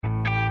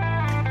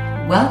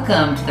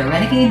Welcome to the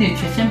Renegade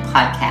Nutrition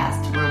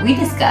Podcast, where we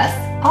discuss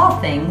all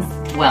things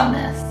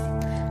wellness.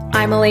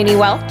 I'm Eleni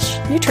Welch,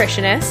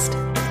 nutritionist.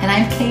 And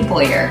I'm Kay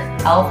Boyer,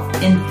 health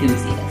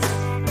enthusiast.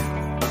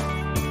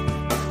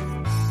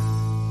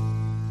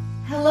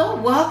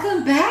 Hello,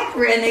 welcome back,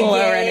 Renegades.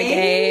 Hello,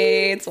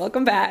 Renegades.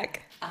 Welcome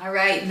back. All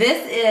right,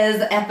 this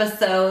is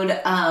episode,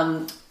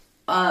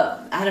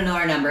 I don't know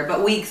our number,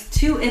 but weeks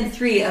 2 and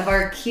 3 of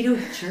our keto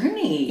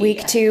journey.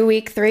 Week 2,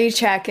 week 3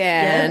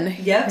 check-in.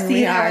 Yep.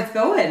 See how it's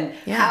going.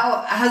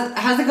 Yeah.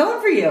 How's it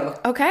going for you?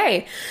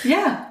 Okay.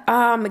 Yeah.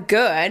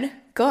 Good.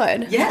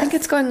 Yes. I think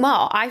it's going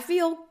well. I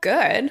feel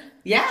good.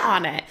 Yeah.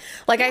 On it.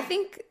 I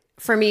think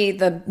for me,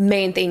 the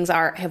main things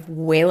I have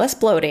way less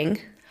bloating.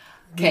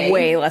 Okay.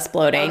 Way less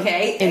bloating.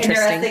 Okay.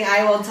 Interesting.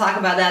 I will talk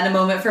about that in a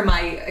moment from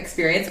my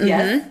experience. Mm-hmm.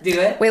 Yes. Do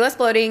it. Way less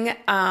bloating.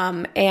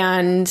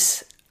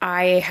 And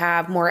I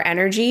have more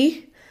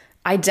energy.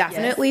 I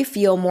definitely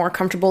feel more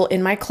comfortable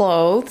in my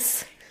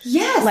clothes.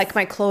 Yes. Like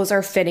my clothes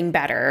are fitting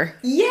better.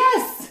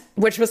 Yes.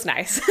 Which was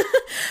nice.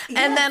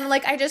 And then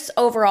I just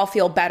overall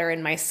feel better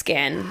in my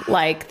skin.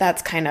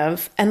 That's kind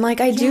of, and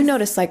I do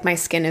notice my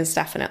skin is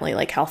definitely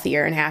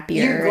healthier and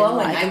happier. You're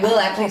glowing. I will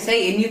actually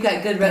say, and you've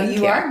got good,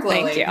 you are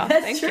glowing. Thank you.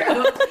 That's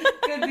true.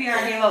 Could be our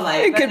halo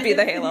light. It could be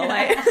the halo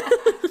light.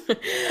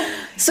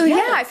 So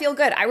yeah, I feel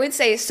good. I would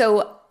say,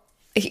 so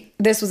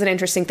this was an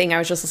interesting thing. I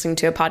was just listening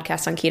to a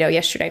podcast on keto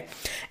yesterday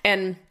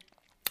and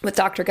with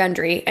Dr.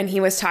 Gundry, and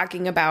he was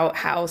talking about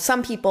how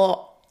some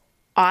people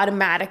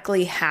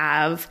automatically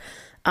have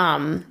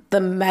the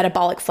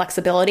metabolic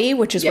flexibility,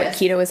 which is what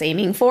keto is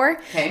aiming for.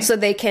 Okay. So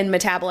they can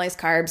metabolize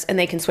carbs and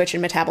they can switch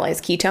and metabolize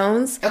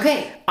ketones.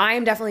 Okay. I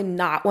am definitely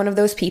not one of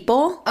those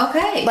people.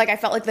 Okay. I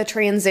felt like the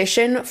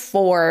transition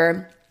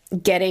for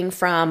getting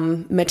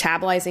from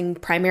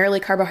metabolizing primarily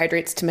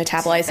carbohydrates to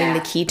metabolizing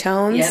the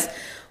ketones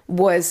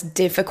was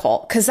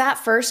difficult. Because that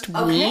first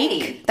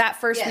week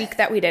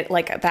that we did,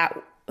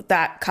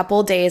 that couple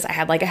of days, I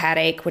had a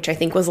headache, which I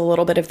think was a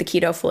little bit of the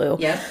keto flu.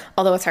 Yep.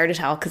 Although it's hard to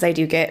tell because I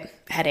do get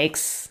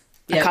headaches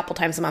a couple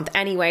times a month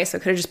anyway, so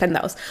it could have just been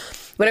those.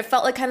 But it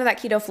felt like kind of that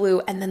keto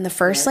flu. And then the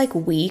first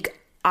week,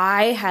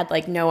 I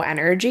had no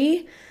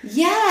energy.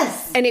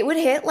 Yes. And it would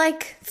hit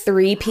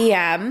 3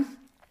 p.m.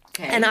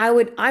 Okay. And I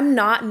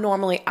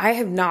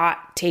have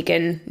not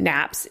taken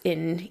naps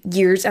in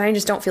years, and I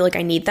just don't feel like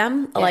I need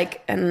them.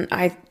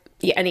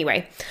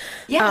 Anyway.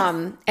 Yes.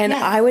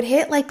 I would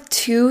hit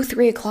 2,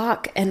 3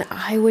 o'clock and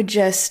I would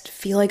just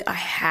feel like I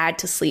had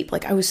to sleep.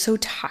 I was so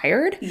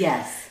tired.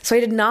 Yes. So I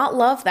did not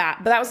love that.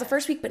 But that was the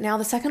first week. But now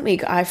the second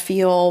week, I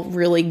feel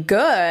really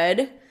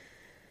good.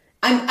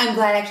 I'm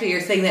glad actually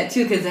you're saying that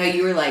too, because how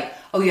you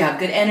were you have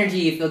good energy,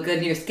 you feel good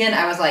in your skin.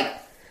 I was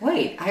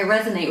wait, I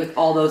resonate with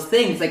all those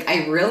things.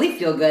 I really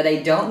feel good.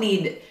 I don't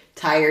need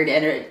tired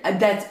energy. I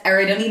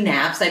don't need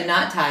naps. I'm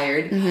not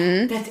tired.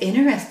 Mm-hmm. That's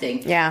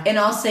interesting. Yeah. And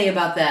I'll say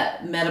about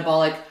that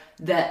metabolic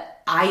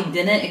that I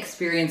didn't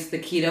experience the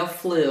keto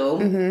flu,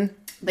 mm-hmm.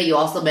 but you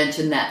also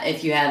mentioned that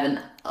if you have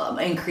an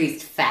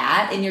increased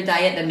fat in your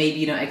diet, then maybe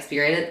you don't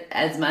experience it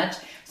as much.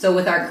 So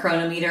with our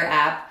Chronometer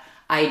app,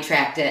 I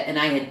tracked it and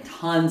I had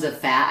tons of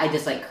fat. I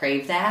just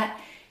craved that.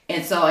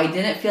 And so I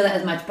didn't feel that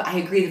as much, but I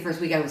agree the first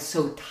week I was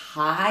so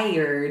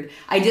tired.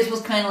 I just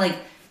was kind of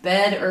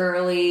bed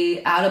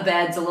early, out of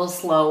bed's a little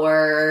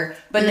slower.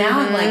 But now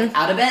I'm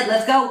out of bed,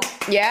 let's go.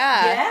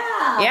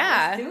 Yeah.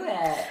 Let's do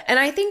it. And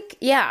I think,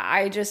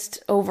 I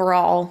just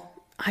overall,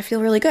 I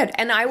feel really good.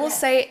 And I will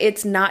say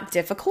it's not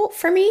difficult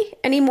for me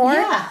anymore.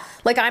 Yeah.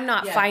 I'm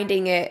not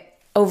finding it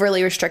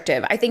overly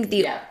restrictive. I think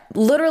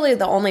literally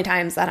the only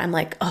times that I'm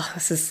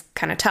this is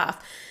kind of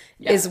tough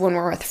is when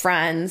we're with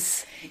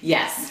friends.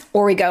 Yes.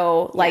 Or we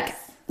go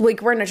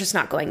we're just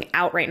not going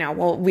out right now.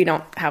 Well, we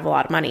don't have a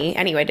lot of money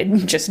anyway to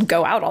just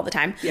go out all the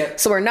time. Yep.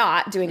 So we're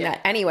not doing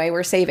that anyway.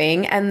 We're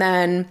saving. And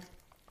then,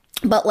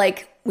 but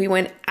we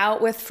went out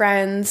with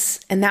friends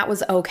and that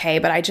was okay.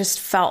 But I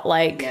just felt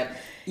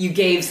you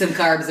gave some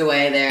carbs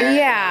away there.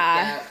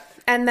 Yeah.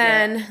 And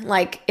then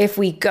if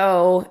we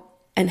go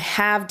and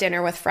have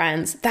dinner with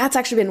friends, that's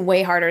actually been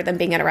way harder than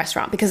being at a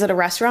restaurant, because at a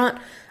restaurant,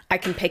 I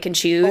can pick and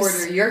choose.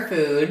 Order your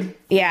food.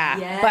 Yeah.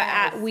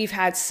 Yes. But we've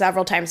had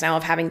several times now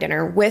of having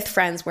dinner with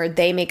friends where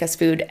they make us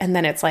food. And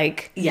then it's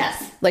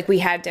yes. We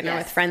had dinner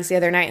with friends the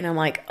other night and I'm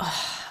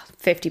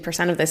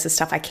 50% of this is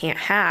stuff I can't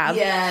have.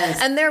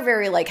 Yes. And they're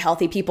very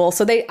healthy people.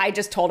 So I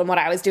just told them what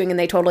I was doing and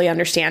they totally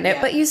understand it.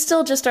 Yeah. But you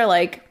still just are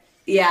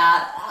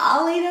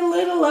I'll eat a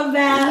little of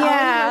that.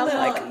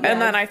 Yeah. And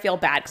then I feel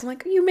bad because I'm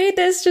you made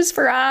this just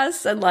for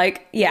us. And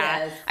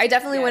yes. I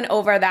definitely went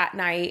over that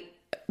night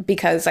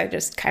because I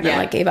just kind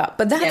of gave up.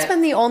 But that's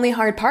been the only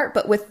hard part.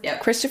 But with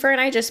Christopher and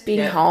I just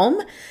being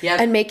home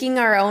and making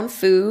our own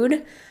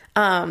food,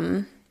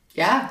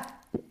 that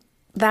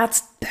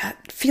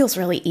feels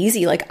really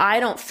easy. I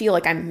don't feel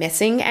like I'm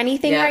missing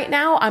anything right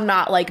now. I'm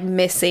not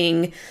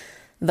missing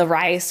the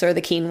rice or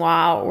the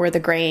quinoa or the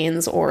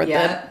grains or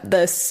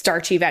the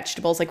starchy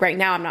vegetables. Like right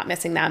now I'm not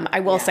missing them. I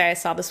will say I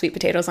saw the sweet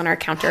potatoes on our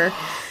counter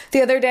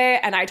the other day,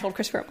 and I told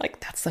Christopher, I'm like,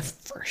 that's the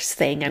first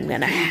thing I'm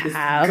going to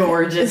have.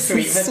 Gorgeous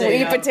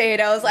sweet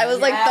potatoes. I was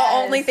like the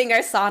only thing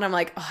I saw, and I'm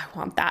like, oh, I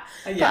want that.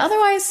 But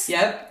otherwise,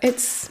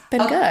 it's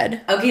been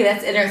good. Okay,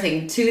 that's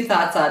interesting. 2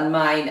 thoughts on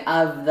mine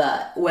of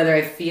whether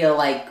I feel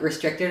like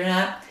restricted or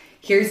not.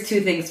 Here's 2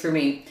 things for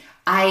me.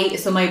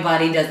 So my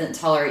body doesn't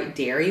tolerate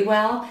dairy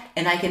well,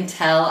 and I can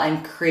tell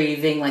I'm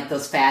craving like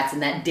those fats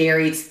and that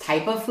dairy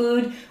type of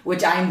food,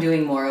 which I'm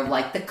doing more of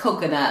like the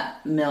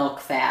coconut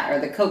milk fat or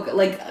the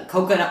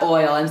coconut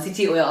oil,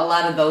 MCT oil, a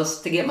lot of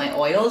those to get my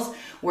oils.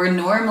 Where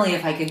normally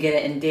if I could get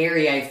it in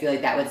dairy, I feel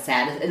like that would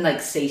satisfy and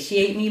like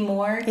satiate me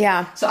more.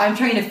 Yeah. So I'm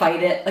trying to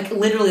fight it. Like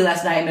literally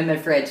last night I'm in my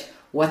fridge.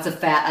 What's a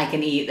fat I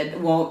can eat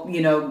that won't,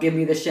 give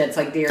me the shits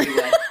like dairy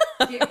would?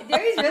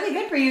 Dairy's really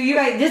good for you. You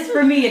guys, just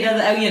for me, it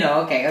doesn't,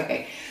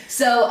 okay.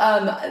 So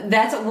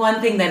that's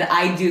one thing that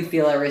I do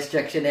feel a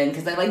restriction in,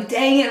 because I'm like,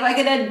 dang it, if I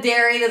could have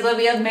dairy, this would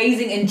be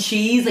amazing. And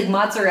cheese, like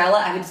mozzarella,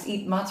 I would just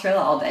eat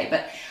mozzarella all day.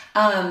 But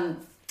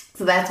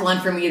so that's one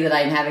for me that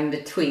I'm having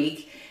to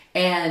tweak.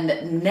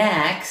 And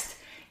next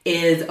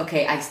is,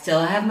 okay, I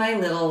still have my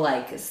little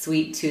like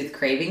sweet tooth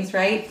cravings,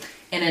 right?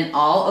 And in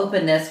all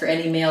openness for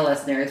any male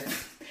listeners,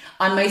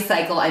 on my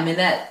cycle, I'm in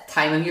that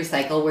time of your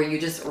cycle where you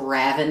just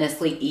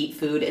ravenously eat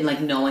food and like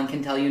no one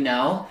can tell you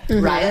no,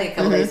 right? Like a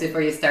couple days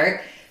before you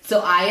start. So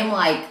I am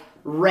like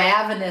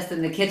ravenous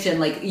in the kitchen.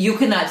 Like you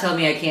cannot tell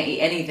me I can't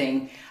eat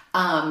anything.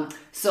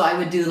 So I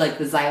would do like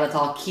the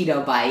xylitol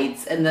keto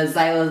bites and the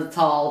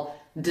xylitol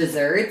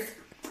desserts.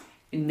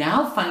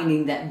 Now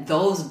finding that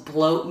those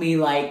bloat me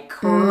like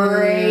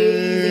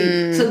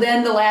crazy. So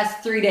then the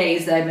last 3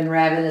 days that I've been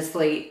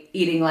ravenously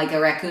eating like a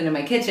raccoon in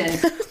my kitchen,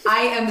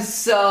 I am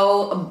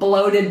so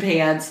bloated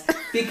pants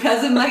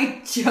because of my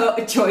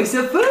choice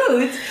of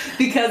foods,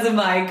 because of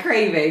my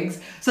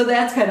cravings. So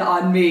that's kind of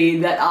on me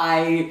that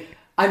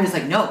I'm just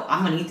like, no,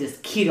 I'm going to eat this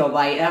keto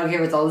bite. I don't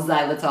care if it's all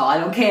xylitol. I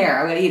don't care.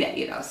 I'm going to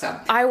eat it, so.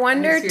 I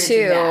wonder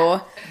too,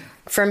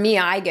 for me,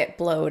 I get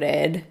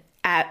bloated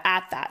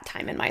at that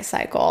time in my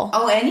cycle.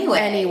 Oh,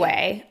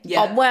 anyway.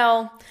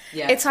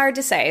 Yeah. It's hard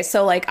to say.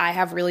 So like I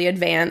have really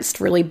advanced,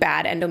 really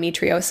bad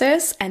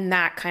endometriosis, and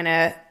that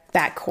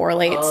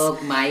correlates. Oh,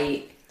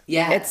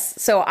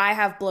 So I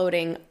have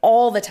bloating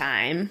all the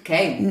time.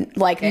 Okay.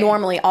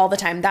 Normally all the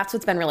time. That's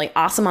what's been really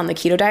awesome on the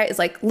keto diet is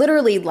like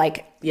literally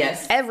like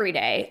every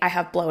day I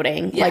have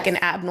bloating, like an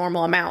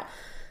abnormal amount.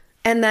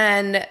 And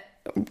then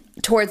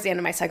towards the end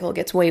of my cycle, it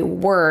gets way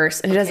worse,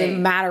 and it doesn't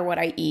matter what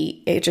I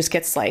eat. It just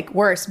gets like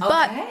worse.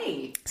 But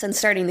since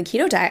starting the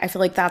keto diet, I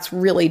feel like that's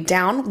really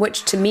down,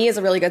 which to me is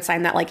a really good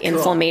sign that like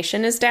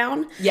inflammation is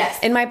down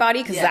in my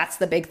body. Cause that's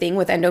the big thing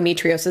with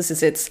endometriosis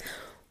is it's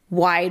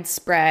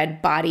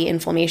widespread body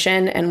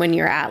inflammation. And when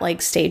you're at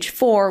like stage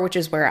 4, which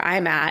is where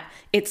I'm at,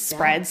 it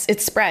spreads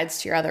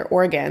to your other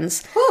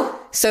organs. Whew.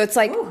 So it's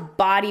like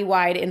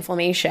body-wide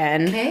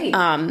inflammation. Okay.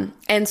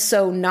 And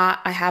so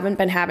I haven't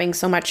been having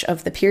so much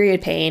of the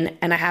period pain,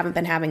 and I haven't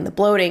been having the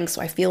bloating.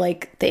 So I feel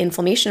like the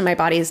inflammation in my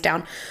body is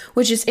down,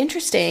 which is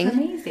interesting. That's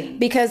amazing.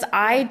 Because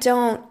I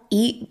don't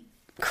eat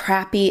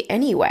crappy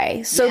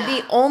anyway. So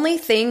the only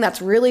thing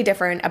that's really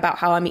different about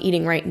how I'm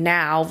eating right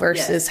now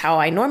versus how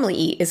I normally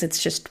eat is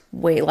it's just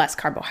way less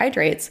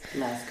carbohydrates.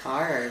 Less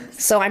carbs.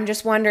 So I'm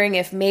just wondering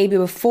if maybe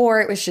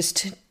before it was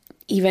just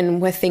even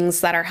with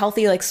things that are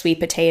healthy like sweet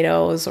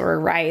potatoes or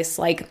rice,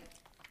 like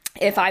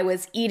if I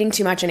was eating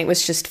too much and it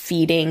was just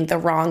feeding the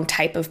wrong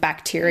type of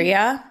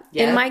bacteria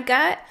in my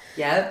gut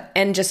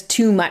and just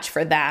too much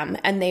for them,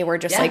 and they were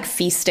just like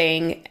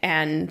feasting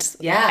and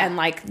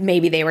like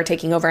maybe they were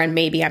taking over, and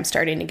maybe I'm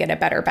starting to get a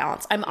better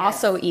balance. I'm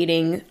also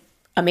eating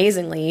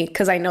amazingly,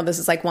 because I know this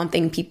is like one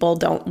thing people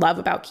don't love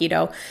about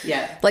keto.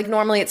 Like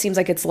normally it seems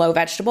like it's low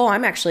vegetable.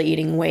 I'm actually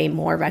eating way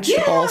more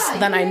vegetables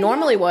than I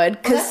normally would.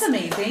 Well, that's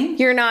amazing.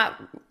 You're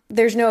not,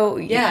 there's no...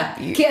 you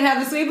can't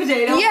have a sweet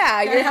potato. You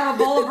gotta have a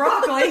bowl of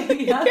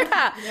broccoli.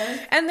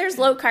 And there's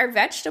low carb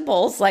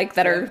vegetables like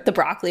that are the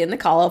broccoli and the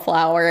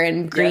cauliflower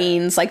and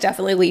greens, like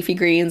definitely leafy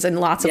greens,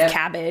 and lots of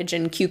cabbage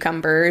and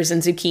cucumbers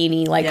and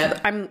zucchini. Like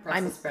I'm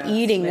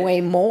eating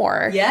way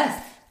more.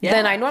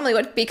 Than I normally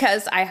would,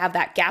 because I have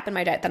that gap in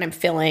my diet that I'm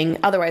filling.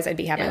 Otherwise, I'd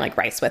be having like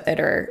rice with it,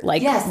 or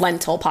like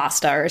lentil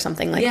pasta or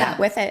something like that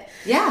with it.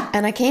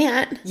 And I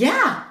can't.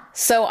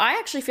 So I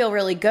actually feel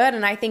really good,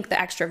 and I think the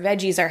extra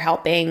veggies are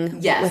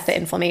helping with the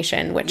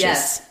inflammation, which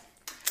is...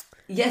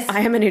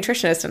 I am a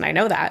nutritionist, and I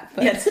know that.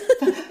 But.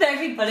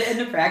 Actually put it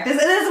into practice.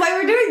 And that's why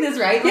we're doing this,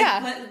 right?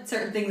 Like, put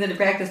certain things into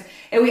practice.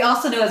 And we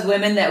also know as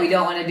women that we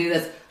don't want to do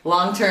this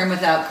long-term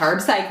without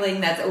carb cycling.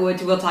 That's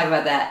which we'll talk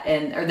about that,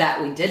 or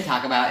that we did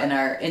talk about in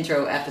our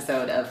intro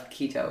episode of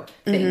keto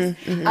things.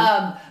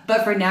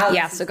 But for now...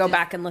 so go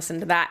back and listen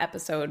to that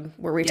episode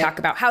where we talk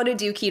about how to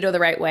do keto the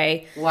right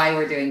way. Why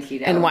we're doing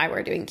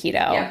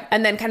keto.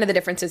 And then kind of the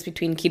differences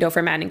between keto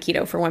for men and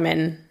keto for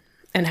women,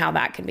 and how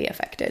that can be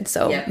affected.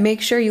 So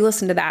make sure you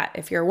listen to that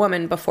if you're a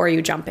woman before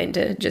you jump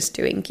into just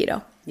doing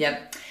keto.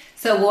 Yep.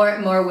 So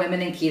more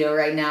women in keto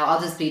right now.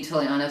 I'll just be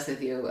totally honest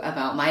with you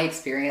about my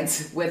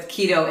experience with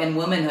keto and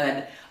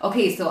womanhood.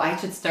 Okay, so I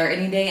should start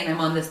any day, and I'm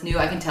on this new,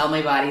 I can tell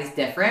my body's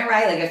different,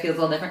 right? Like it feels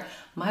a little different.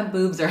 My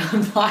boobs are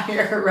on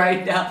fire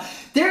right now.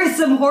 There is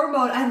some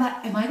hormone. I'm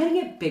like, am I going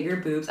to get bigger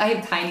boobs? I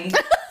have tiny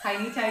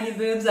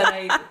boobs,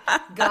 and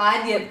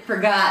God, you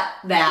forgot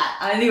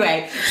that.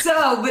 Anyway,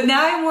 but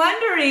now I'm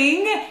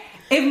wondering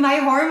if my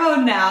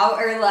hormone now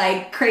are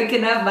like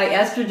cranking up my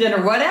estrogen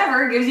or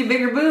whatever gives you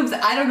bigger boobs.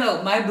 I don't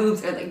know. My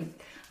boobs are like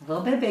a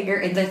little bit bigger,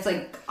 and it's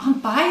like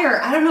on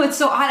fire. I don't know. It's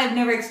so odd. I've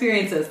never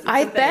experienced this.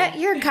 I bet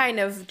you're kind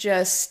of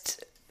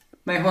just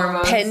my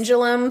hormones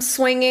pendulum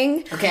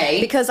swinging.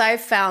 Okay. Because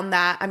I've found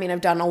that, I mean,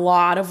 I've done a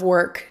lot of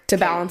work to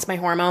balance my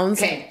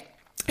hormones. Okay.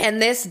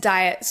 And this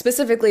diet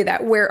specifically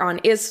that we're on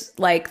is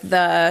like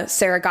the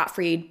Sarah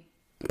Gottfried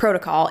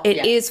protocol.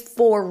 It is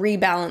for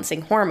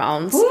rebalancing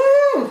hormones.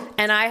 Woo!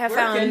 And I have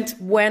found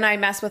when I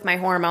mess with my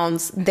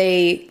hormones,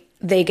 they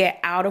get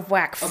out of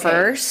whack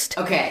first.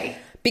 Okay.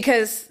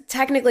 Because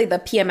technically the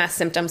PMS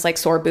symptoms like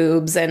sore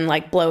boobs and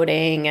like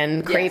bloating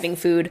and craving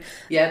food.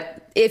 Yep.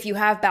 If you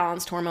have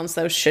balanced hormones,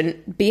 those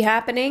shouldn't be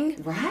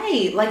happening.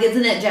 Right. Like,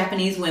 isn't it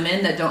Japanese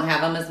women that don't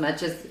have them as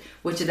much as,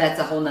 which that's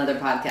a whole nother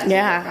podcast.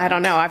 Yeah, I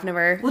don't know.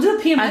 We'll do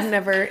a PMS. I've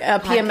never,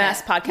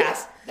 PMS podcast.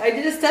 Yeah. I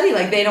did a study,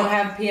 like they don't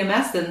have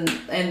PMS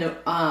and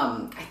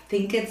I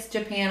think it's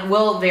Japan.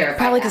 We'll verify.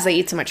 Probably because they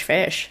eat so much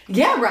fish.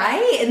 Yeah,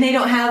 right. And they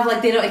don't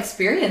have they don't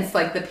experience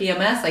like the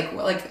PMS.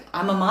 Like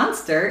I'm a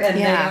monster, and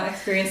they don't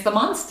experience the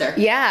monster.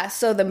 Yeah.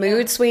 So the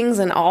mood swings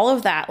and all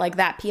of that, like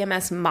that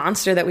PMS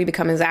monster that we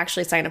become, is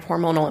actually a sign of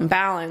hormonal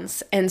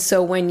imbalance. And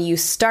so when you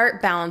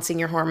start balancing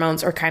your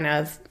hormones or kind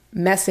of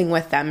messing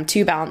with them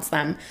to balance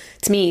them,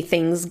 to me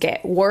things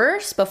get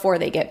worse before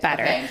they get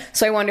better. Okay.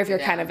 So I wonder if you're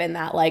kind of in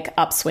that like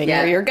upswing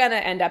where you're gonna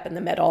end up in the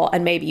middle,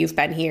 and maybe you've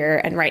been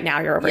here and right now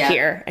you're over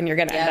here and you're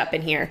gonna end up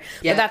in here.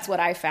 But that's what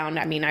I found.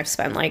 I mean, I've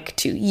spent like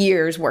 2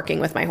 years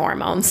working with my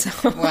hormones.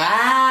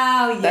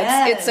 Wow.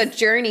 It's a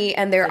journey,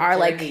 and there are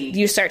like,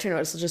 you start to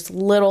notice just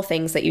little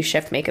things that you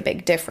shift make a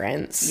big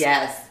difference.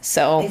 Yes.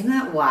 So isn't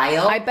that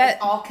wild? I bet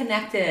it's all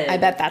connected. I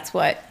bet that's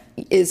what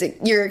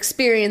you're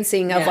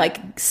experiencing of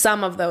like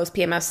some of those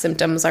PMS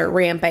symptoms are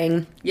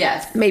ramping.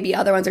 Yes. Maybe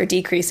other ones are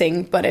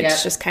decreasing, but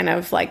it's just kind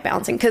of like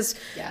balancing, because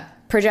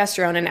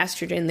progesterone and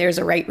estrogen, there's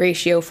a right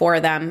ratio for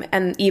them.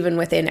 And even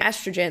within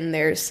estrogen,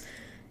 there's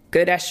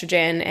good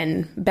estrogen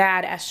and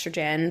bad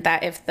estrogen,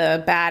 that if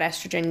the bad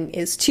estrogen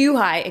is too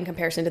high in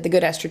comparison to the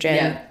good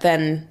estrogen,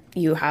 then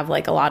you have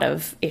like a lot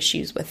of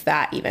issues with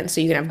that even.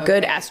 So you can have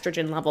good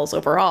estrogen levels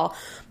overall,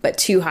 but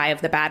too high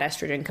of the bad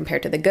estrogen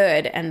compared to the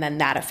good, and then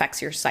that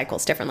affects your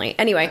cycles differently.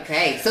 Anyway.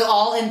 Okay, so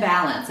all in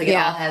balance. Like it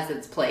all has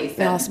its place. It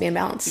has to be in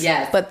balance.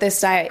 Yes. But this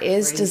diet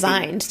is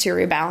designed to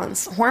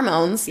rebalance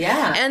hormones.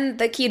 Yeah. And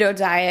the keto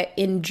diet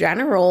in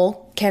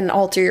general can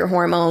alter your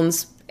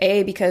hormones,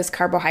 because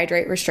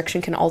carbohydrate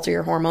restriction can alter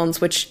your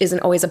hormones, which isn't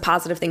always a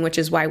positive thing, which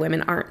is why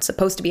women aren't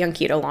supposed to be on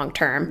keto long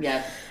term.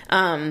 Yeah.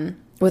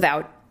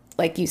 Without,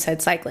 like you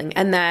said, cycling.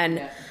 And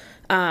then,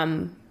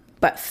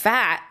 but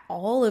fat,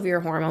 all of your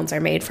hormones are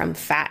made from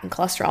fat and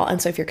cholesterol.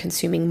 And so if you're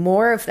consuming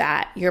more of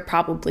that, you're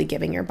probably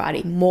giving your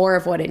body more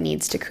of what it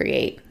needs to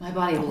create. My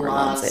body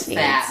loves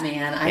fat,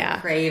 man. I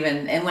crave,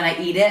 and when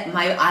I eat it,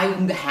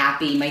 I'm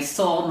happy. My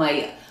soul,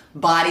 my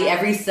body,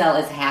 every cell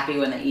is happy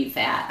when they eat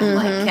fat. I'm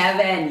like,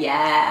 Kevin,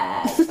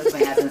 yes. That's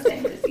my husband's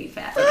name, just eat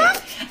fat. Okay.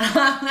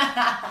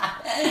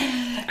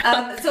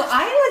 So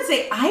I would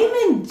say I'm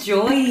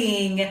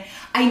enjoying,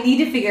 I need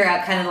to figure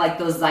out kind of like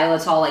those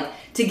xylitol, like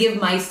to give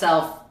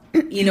myself,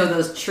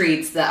 those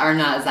treats that are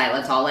not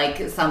xylitol,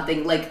 like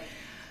something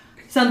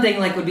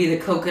like would be the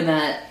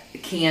coconut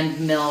canned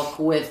milk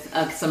with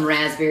some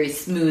raspberry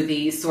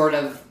smoothie, sort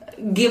of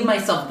give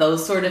myself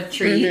those sort of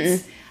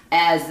treats.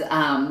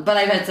 But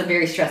I've had some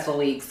very stressful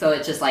weeks, so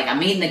it's just like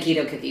I'm eating a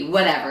keto cookie,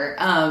 whatever.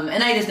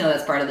 And I just know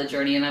that's part of the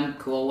journey, and I'm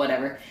cool,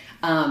 whatever.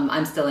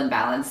 I'm still in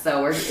balance,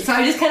 so I'm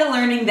just kind of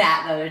learning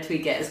that though, to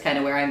tweak it is kind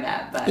of where I'm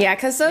at. But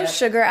because those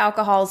sugar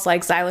alcohols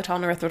like xylitol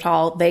and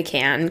erythritol, they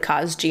can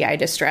cause GI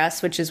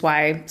distress, which is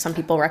why some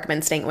people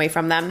recommend staying away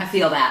from them. I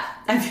feel that.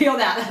 That's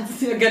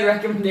a good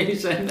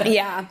recommendation.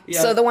 Yeah.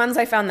 So the ones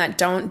I found that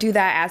don't do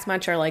that as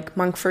much are like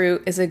monk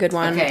fruit is a good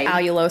one. Okay.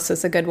 Allulose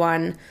is a good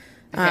one.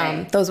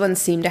 Okay. Those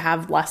ones seem to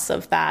have less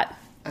of that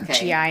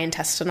GI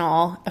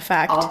intestinal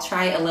effect. I'll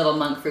try a little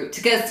monk fruit,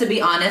 because to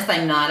be honest,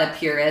 I'm not a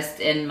purist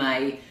in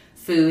my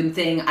food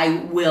thing.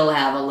 I will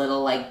have a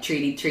little like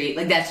treaty treat,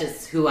 like that's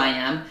just who I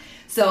am.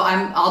 So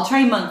I'll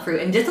try monk fruit,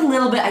 and just a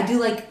little bit. I do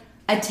like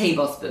a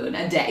tablespoon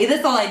a day.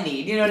 That's all I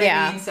need. You know what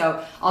I mean?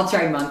 So I'll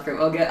try monk fruit.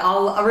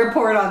 I'll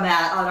report on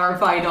that on our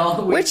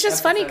final week. Which is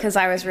funny, because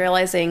I was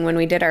realizing when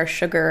we did our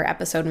sugar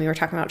episode and we were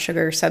talking about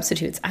sugar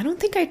substitutes, I don't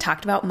think I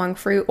talked about monk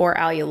fruit or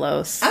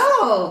allulose.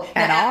 Oh,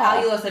 at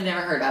all. Allulose I've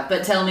never heard of,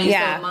 but tell me,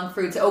 so monk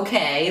fruit's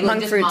okay.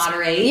 Monk fruit's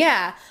moderate.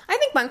 Yeah, I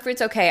think monk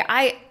fruit's okay.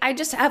 I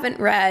just haven't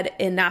read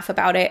enough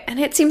about it, and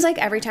it seems like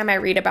every time I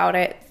read about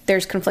it,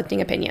 there's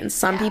conflicting opinions.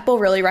 Some people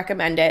really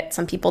recommend it,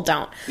 some people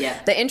don't.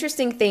 Yeah. The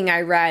interesting thing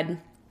I read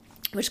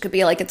which could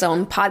be like its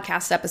own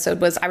podcast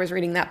episode, was I was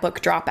reading that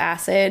book, Drop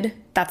Acid.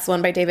 That's the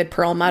one by David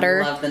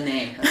Perlmutter. I love the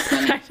name. That's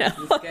funny. I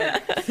know.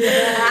 It's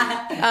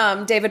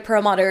good. David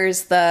Perlmutter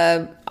is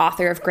the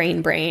author of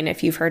Grain Brain,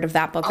 if you've heard of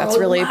that book. That's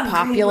really a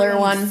popular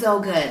one. So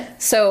good.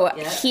 So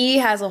he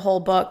has a whole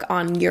book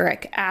on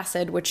uric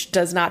acid, which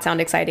does not sound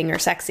exciting or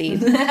sexy.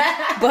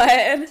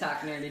 but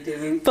Talk nerdy to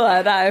me.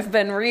 But I've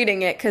been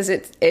reading it because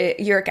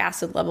uric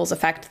acid levels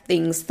affect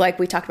things like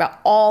we talked about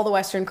all the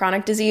Western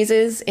chronic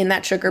diseases in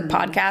that sugar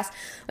podcast.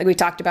 Like we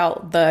talked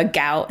about the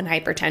gout and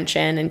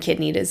hypertension and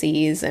kidney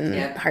disease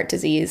and heart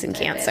disease and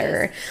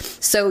cancer.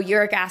 So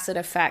uric acid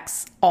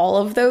affects all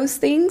of those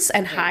things,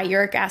 and high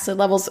uric acid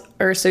levels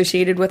are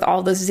associated with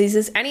all those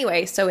diseases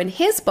anyway. So in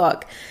his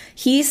book,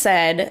 he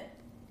said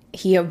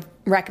he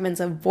recommends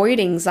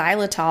avoiding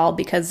xylitol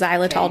because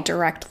xylitol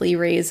directly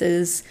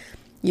raises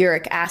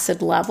uric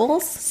acid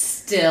levels.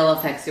 Still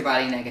affects your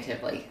body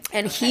negatively.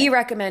 And he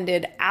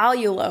recommended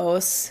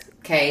allulose,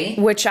 okay,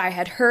 which I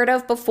had heard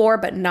of before,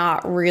 but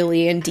not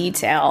really in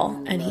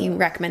detail. And he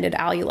recommended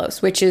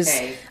allulose, which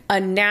is a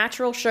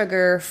natural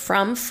sugar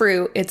from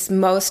fruit. It's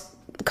most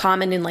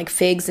common in like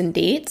figs and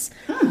dates.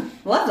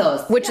 Love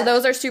those. Which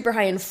those are super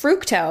high in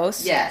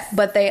fructose. Yes.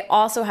 But they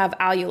also have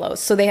allulose.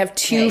 So they have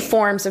two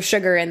forms of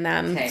sugar in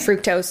them.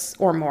 Fructose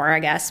or more, I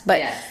guess.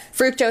 But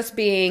fructose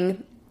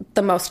being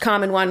the most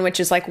common one, which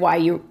is like why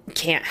you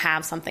can't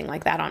have something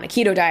like that on a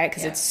keto diet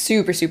because it's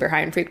super, super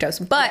high in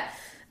fructose. But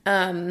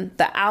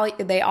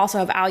they also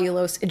have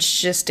allulose.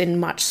 It's just in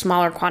much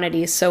smaller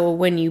quantities. So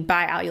when you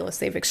buy allulose,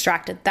 they've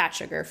extracted that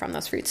sugar from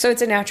those fruits. So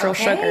it's a natural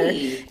sugar.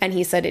 And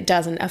he said it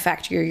doesn't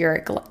affect your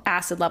uric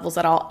acid levels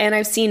at all. And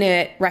I've seen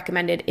it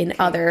recommended in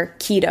other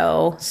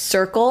keto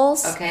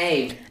circles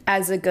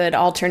as a good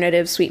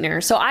alternative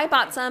sweetener. So I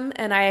bought some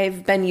and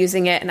I've been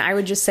using it. And I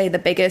would just say the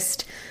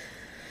biggest,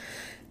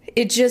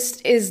 it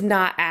just is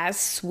not as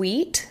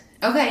sweet.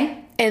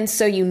 And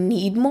so you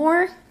need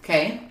more.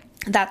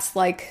 That's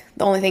like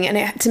the only thing.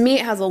 And to me,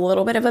 it has a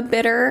little bit of a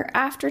bitter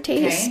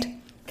aftertaste.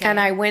 And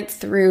I went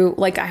through,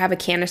 like I have a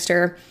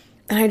canister,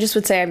 and I just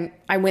would say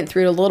I went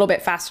through it a little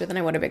bit faster than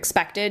I would have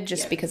expected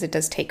just because it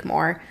does take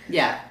more.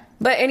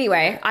 But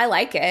anyway, I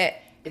like it.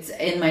 It's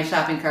in my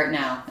shopping cart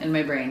now, in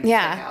my brain.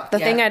 The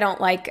thing I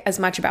don't like as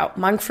much about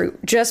monk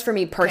fruit, just for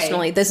me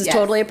personally, this is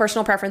totally a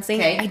personal preference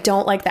thing. I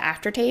don't like the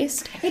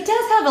aftertaste. It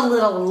does have a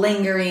little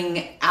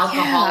lingering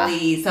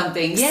alcohol-y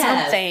something.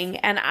 Something.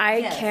 And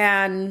I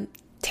can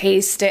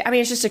taste it. I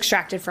mean, it's just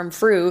extracted from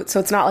fruit,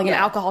 so it's not like an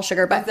alcohol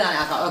sugar, but it's not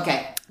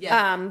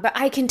alcohol. But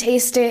I can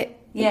taste it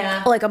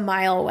like a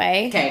mile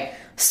away.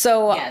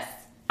 So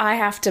I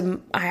have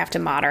to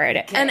moderate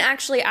it. And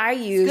actually I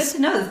use... It's good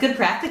to know. It's good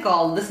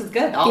practical. This is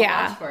good. I'll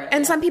watch for it.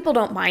 And some people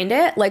don't mind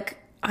it. Like,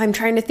 I'm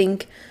trying to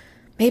think,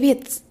 maybe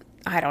it's...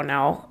 I don't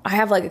know. I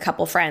have like a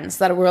couple friends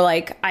that were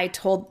like,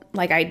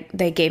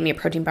 they gave me a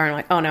protein bar and I'm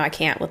like, oh no, I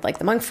can't with like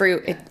the monk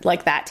fruit. It,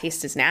 like that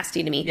taste is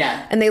nasty to me.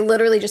 And they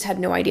literally just had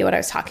no idea what I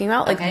was talking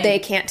about. Like they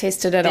can't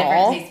taste it at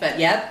all. Taste, but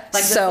like the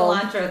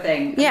cilantro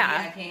thing.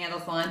 I can't handle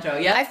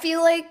cilantro. I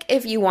feel like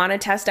if you want to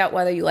test out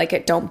whether you like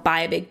it, don't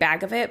buy a big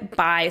bag of it.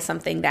 Buy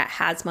something that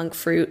has monk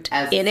fruit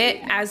in it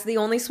as the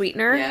only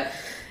sweetener.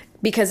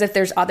 Because if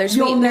there's other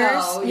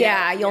sweeteners,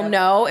 you'll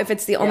know if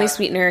it's the only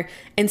sweetener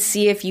and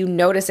see if you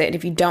notice it. And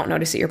if you don't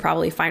notice it, you're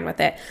probably fine with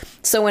it.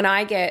 So when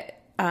I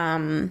get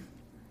monk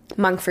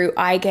fruit,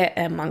 I get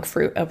a monk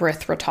fruit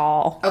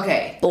erythritol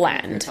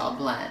blend. Erythritol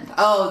blend.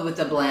 Oh, with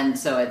the blend,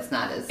 so it's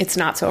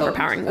not so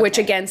overpowering. Which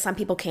again, some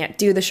people can't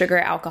do the sugar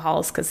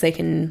alcohols because they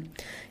can,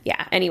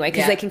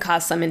 because they can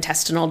cause some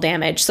intestinal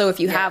damage. So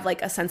if you have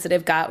like a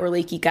sensitive gut or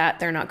leaky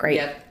gut, they're not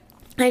great.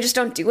 I just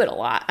don't do it a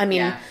lot. I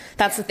mean,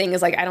 that's the thing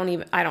is like, I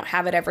don't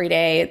have it every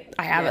day.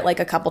 I have it like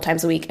a couple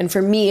times a week. And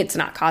for me, it's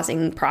not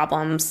causing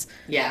problems.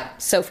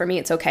 So for me,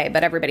 it's okay.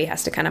 But everybody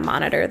has to kind of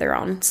monitor their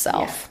own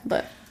self.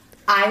 But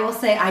I will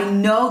say, I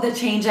know the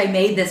change I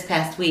made this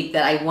past week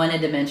that I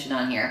wanted to mention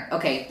on here.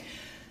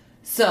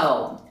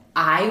 So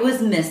I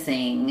was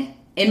missing...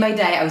 In my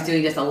diet, I was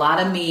doing just a lot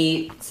of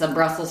meat, some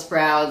Brussels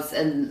sprouts,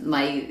 and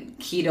my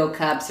keto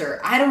cups, or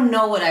I don't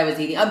know what I was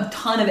eating. A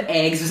ton of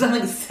eggs. It was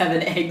like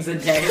 7 eggs a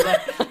day.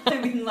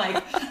 I mean,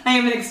 like, I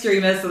am an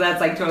extremist, so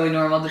that's like totally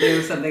normal to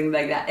do something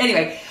like that.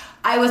 Anyway,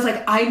 I was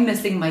like, I'm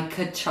missing my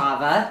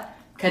cachava.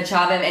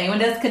 Cachava, if anyone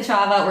does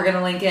cachava, we're going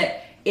to link it.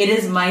 It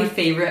is my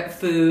favorite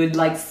food,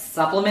 like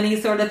supplement-y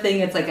sort of thing.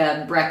 It's like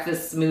a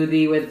breakfast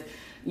smoothie with...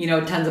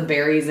 tons of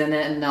berries in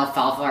it and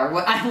alfalfa or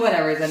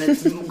whatever's in it.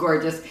 It's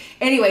gorgeous.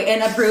 Anyway,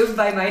 and approved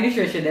by my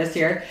nutritionist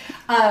here.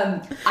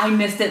 I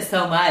missed it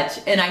so much.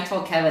 And I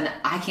told Kevin,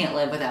 I can't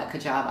live without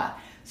cachava.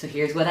 So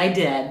here's what I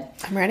did.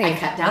 I'm ready. I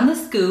cut down the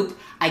scoop.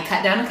 I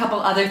cut down a couple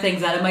other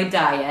things out of my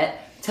diet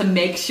to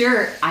make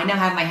sure I now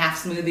have my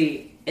half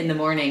smoothie in the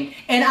morning.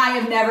 And I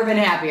have never been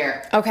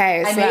happier.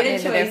 Okay, so that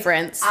made a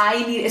difference.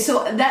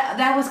 So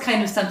that was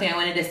kind of something I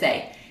wanted to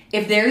say.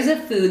 If there's a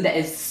food that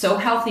is so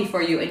healthy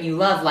for you and you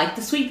love, like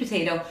the sweet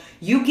potato,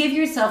 you give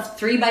yourself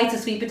 3 bites of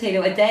sweet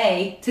potato a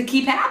day to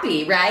keep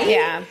happy,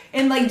 right?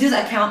 And like just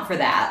account for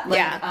that.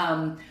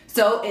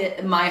 So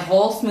my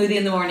whole smoothie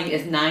in the morning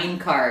is 9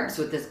 carbs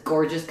with this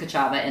gorgeous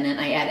cachava in it.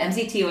 I add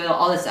MCT oil,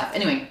 all this stuff.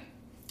 Anyway,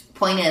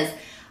 point is,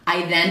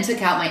 I then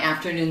took out my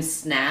afternoon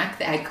snack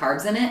that had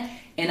carbs in it,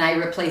 and I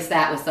replaced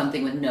that with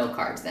something with no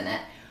carbs in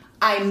it.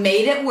 I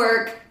made it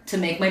work to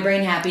make my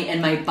brain happy,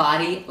 and my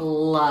body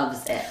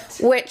loves it.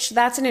 Which,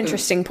 that's an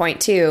interesting point,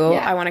 too,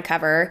 I want to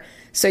cover.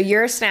 So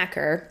you're a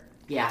snacker.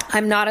 Yeah.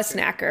 I'm not a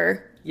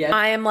snacker. Yep.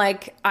 I am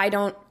like, I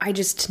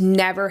just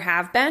never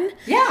have been.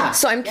 Yeah.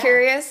 So I'm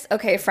curious,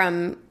 okay,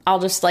 I'll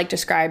just like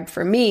describe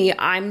for me,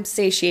 I'm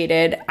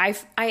satiated. My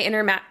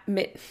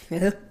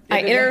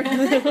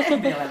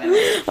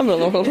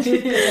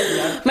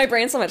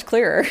brain's so much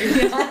clearer.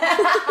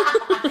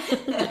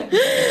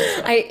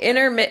 I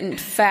intermittent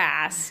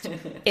fast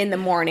in the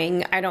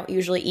morning. I don't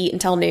usually eat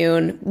until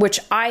noon, which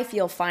I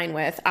feel fine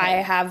with. Okay.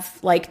 I have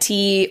like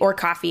tea or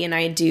coffee, and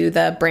I do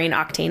the brain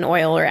octane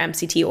oil or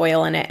MCT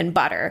oil in it and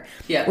butter,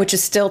 which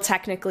is still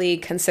technically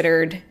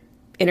considered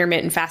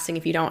intermittent fasting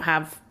if you don't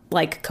have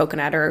like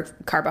coconut or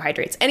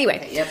carbohydrates.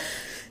 Anyway,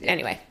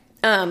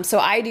 so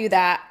I do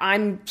that.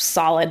 I'm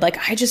solid.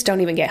 Like, I just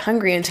don't even get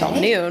hungry until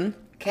noon.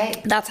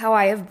 Okay. That's how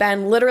I have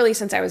been literally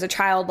since I was a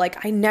child.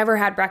 Like, I never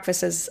had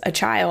breakfast as a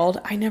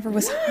child. I never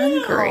was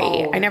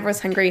hungry.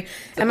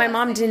 And my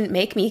mom didn't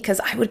make me because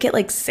I would get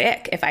like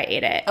sick if I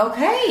ate it.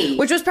 Okay.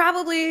 Which was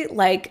probably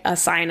like a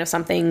sign of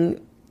something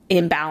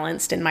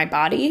imbalanced in my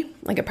body.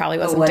 Like, it probably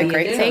wasn't a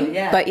great thing.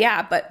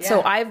 Yeah. But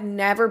so I've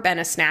never been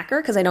a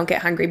snacker because I don't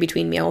get hungry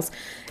between meals.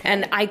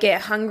 And I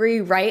get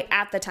hungry right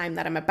at the time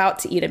that I'm about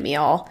to eat a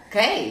meal.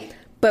 Okay.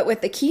 But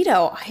with the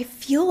keto, I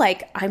feel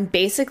like I'm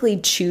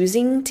basically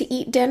choosing to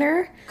eat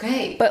dinner.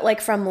 Okay. But like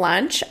from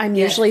lunch, I'm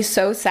usually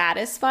so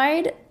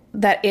satisfied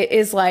that it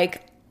is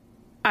like,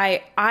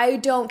 I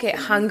don't get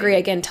hungry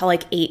again till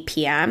like 8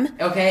 p.m.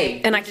 Okay.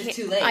 And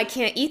too late. I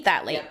can't eat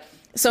that late. Yep.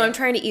 So I'm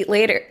trying to eat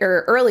later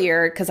or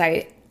earlier because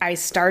I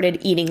started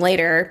eating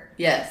later.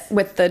 Yes.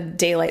 With the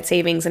daylight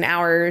savings and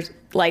hours,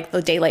 like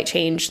the daylight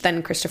change.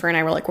 Then Christopher and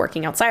I were like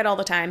working outside all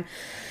the time.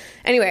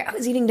 Anyway, I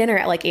was eating dinner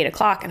at like 8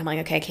 o'clock and I'm like,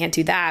 okay, I can't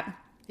do that.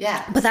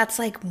 Yeah. But that's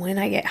like when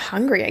I get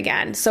hungry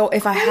again. So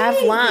if I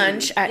have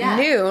lunch at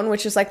noon,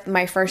 which is like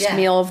my first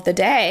meal of the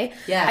day,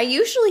 I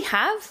usually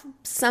have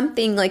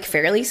something like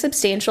fairly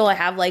substantial. I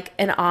have like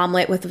an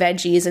omelet with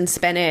veggies and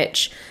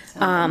spinach,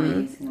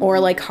 or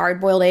like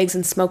hard-boiled eggs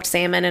and smoked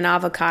salmon and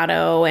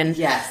avocado. And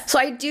so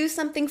I do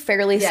something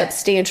fairly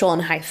substantial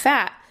and high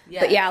fat.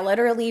 But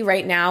literally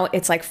right now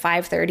it's like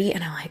 5:30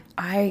 and I'm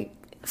like,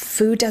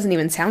 food doesn't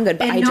even sound good,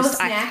 but and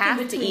I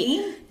have to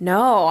eat.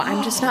 No,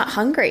 I'm just not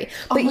hungry.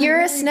 But you're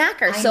a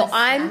snacker, so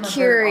I'm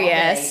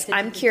curious.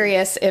 I'm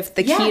curious if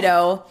the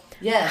keto,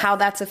 how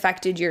that's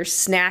affected your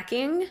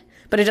snacking.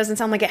 But it doesn't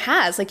sound like it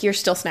has. Like, you're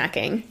still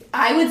snacking.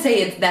 I would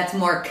say that's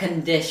more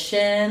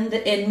conditioned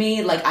in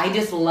me. Like, I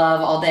just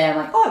love all day. I'm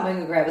like, I'm going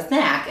to grab a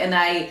snack.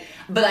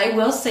 But I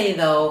will say,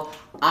 though,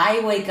 I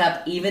wake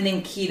up, even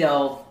in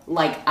keto,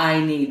 like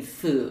I need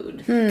food.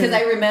 Because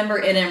I remember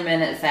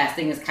intermittent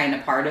fasting is kind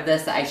of part of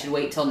this. I should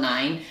wait till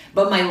 9.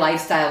 But my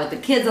lifestyle with the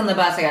kids on the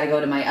bus, I got to go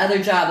to my other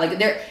job. Like,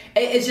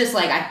 it's just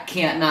like, I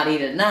can't not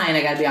eat at 9.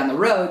 I got to be on the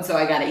road, so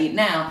I got to eat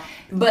now.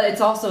 But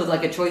it's also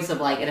like a choice of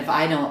like, and if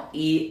I don't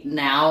eat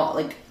now,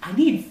 like I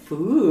need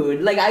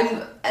food. Like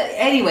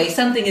anyway,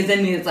 something is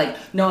in me that's like,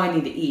 no, I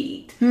need to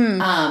eat.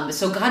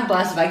 So God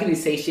bless if I can be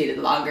satiated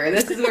longer.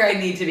 This is where I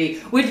need to be,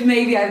 which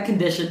maybe I've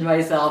conditioned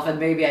myself and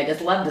maybe I just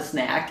love to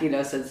snack,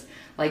 since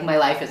like my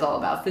life is all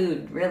about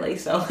food, really.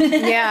 So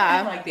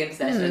I like the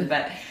obsession,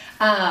 but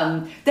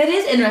that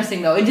is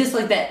interesting though. And just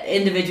like that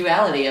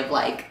individuality of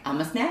like,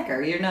 I'm a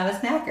snacker, you're not a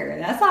snacker.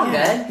 That's all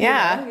good.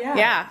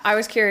 Yeah. I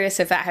was curious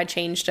if that had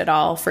changed at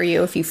all for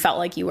you, if you felt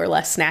like you were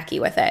less snacky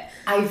with it.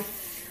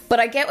 But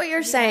I get what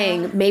you're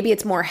saying. Maybe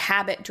it's more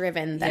habit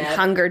driven than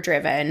hunger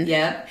driven.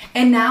 Yep.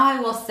 And now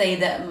I will say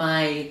that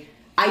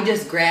I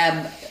just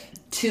grab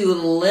 2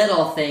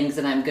 little things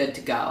and I'm good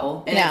to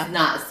go. And it's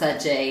not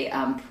such a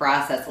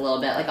process a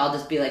little bit. Like I'll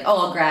just be like,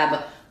 I'll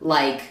grab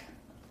like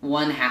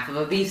 1/2 of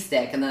a beef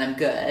stick and then I'm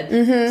good.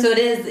 So it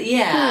is,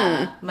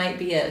 might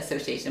be an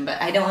association,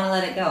 but I don't want to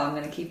let it go. I'm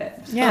going to keep it.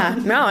 Yeah,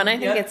 no, and I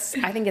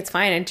think it's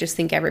fine. I just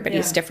think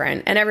everybody's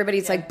different, and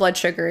everybody's like blood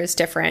sugar is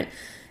different.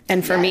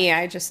 And for me,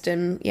 I just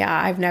am.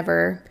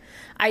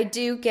 I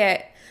do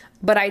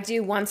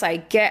once I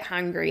get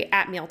hungry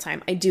at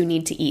mealtime, I do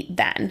need to eat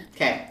then.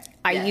 Okay.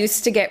 I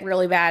used to get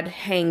really bad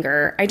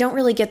hanger. I don't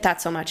really get that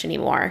so much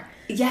anymore.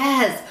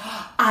 Yes.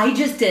 I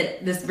just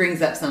did, this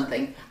brings up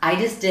something. I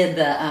just did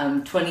the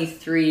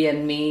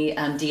 23andMe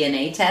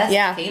DNA test.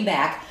 Yeah. Came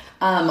back.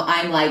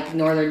 I'm like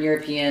Northern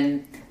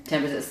European,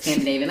 10%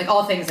 Scandinavian, like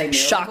all things I knew.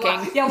 Shocking.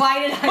 Like,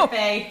 why did I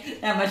pay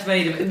that much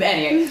money to,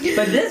 anyway,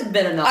 but this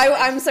bit of knowledge.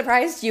 I'm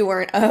surprised you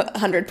weren't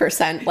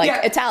 100%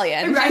 like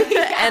Italian. Right?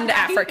 And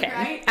African.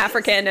 Right?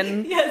 African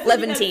and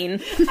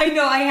Levantine. Yes. I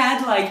know, I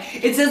had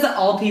like, it says that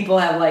all people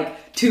have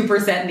like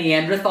 2%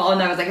 Neanderthal,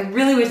 and I was like, I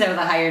really wish that was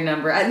a higher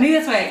number. Maybe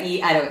that's why I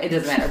eat, it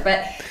doesn't matter,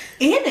 but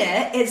in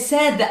it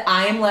said that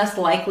I am less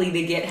likely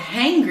to get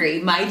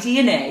hangry, my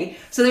DNA.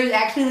 So there's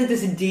actually like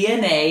this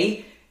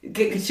DNA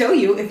could show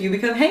you if you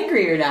become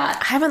hangry or not.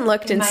 I haven't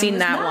looked and Mine seen was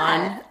that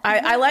not. one.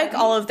 I like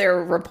all of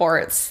their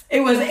reports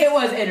It was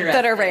interesting.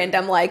 that are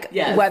random, like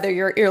Yes. whether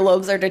your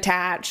earlobes are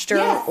detached or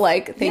Yes.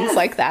 like things Yes.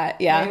 like that.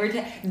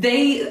 Yeah.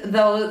 They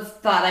though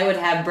thought I would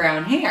have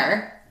brown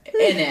hair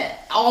in it.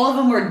 All of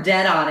them were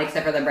dead on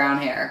except for the brown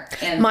hair.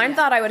 And Mine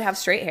thought I would have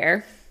straight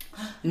hair.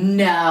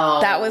 no,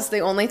 That was the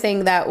only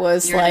thing that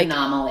was You're an like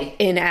anomaly.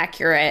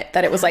 inaccurate.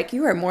 That it was like,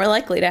 you are more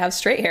likely to have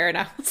straight hair. And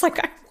I was like,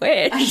 I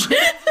wish.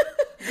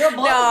 Girl,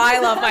 No, I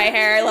love my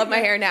hair. I love my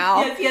hair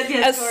now. Yes,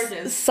 As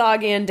gorgeous.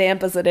 soggy and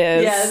damp as it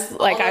is. Yes,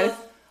 Like all those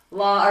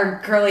or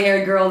curly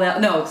haired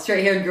girl.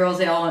 Straight haired girls.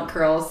 They all want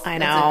curls. I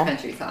know. That's a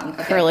country song.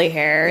 Okay. curly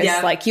hair. It's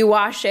Yeah. like you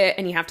wash it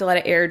and you have to let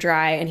it air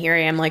dry. And here I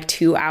am like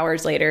 2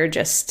 hours later,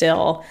 just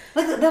still.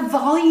 Look at the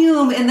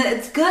volume and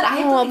it's good.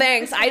 Well,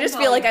 thanks. I just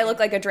feel like I look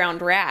like a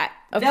drowned rat.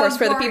 Of course,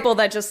 for the people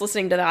that just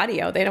listening to the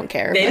audio, they don't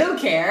care. They don't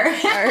care.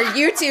 Our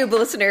YouTube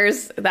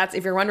listeners, that's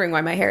if you're wondering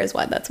why my hair is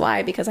wet, that's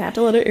why, because I have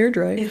to let it air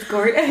dry. It's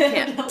gorgeous.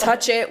 Can't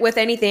touch it with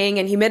anything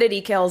and humidity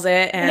kills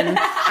it, and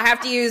I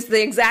have to use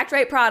the exact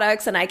right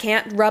products, and I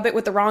can't rub it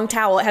with the wrong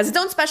towel. It has its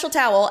own special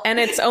towel and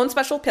its own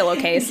special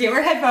pillowcase. Can't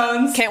wear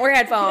headphones. Can't wear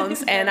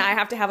headphones, and I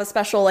have to have a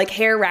special like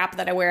hair wrap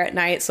that I wear at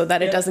night so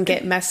that it doesn't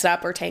get messed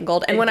up or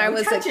tangled. And when I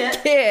was a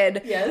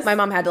kid, my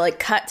mom had to like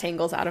cut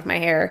tangles out of my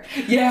hair.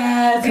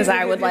 Yes. Because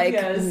I would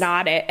like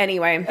knot it.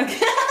 Anyway.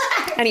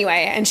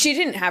 Anyway, and she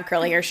didn't have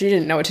curly hair. She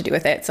didn't know what to do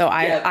with it. So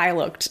I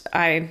looked.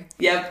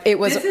 It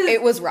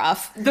was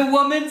rough. The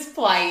woman's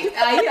plight.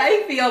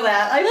 I feel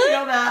that. I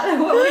feel that.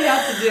 What we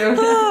have to do.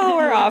 Oh,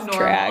 we're off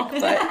track.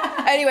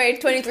 But anyway,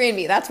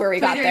 23andMe. That's where we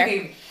got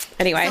there.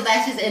 Anyway. So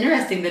that's just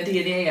interesting, the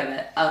DNA of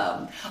it.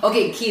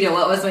 Okay, keto.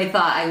 What was my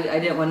thought? I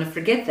didn't want to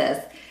forget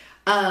this.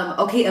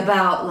 Okay,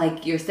 about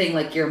like you're saying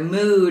like your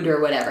mood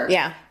or whatever.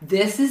 Yeah.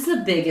 This is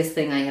the biggest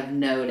thing I have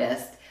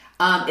noticed.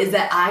 Is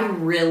that I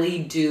really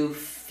do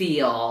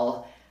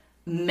feel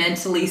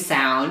mentally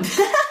sound.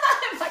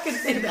 If I can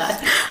say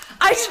that.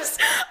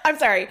 I'm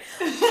sorry.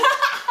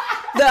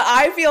 The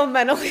I feel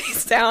mentally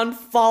sound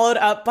followed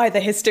up by the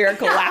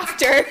hysterical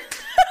laughter.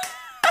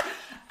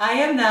 I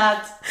am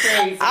not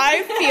crazy.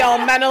 I feel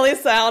mentally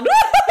sound.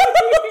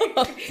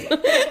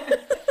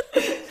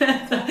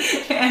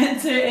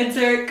 It's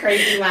a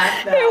crazy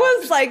laugh though. It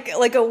was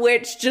like a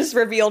witch just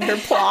revealed her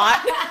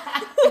plot.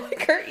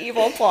 Like her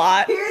evil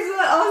plot. Here's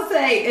what I'll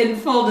say in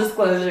full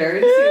disclosure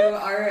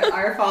to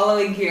our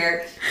following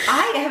here.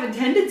 I have a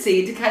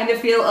tendency to kind of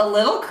feel a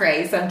little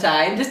cray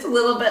sometimes, just a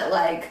little bit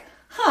like,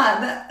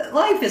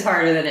 life is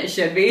harder than it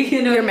should be.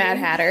 You know, You're Mad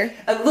Hatter.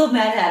 A little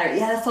Mad Hatter.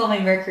 Yeah, that's all my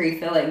Mercury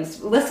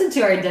fillings. Listen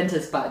to our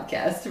dentist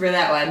podcast for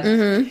that one.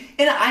 Mm-hmm.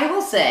 And I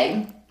will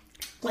say,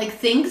 like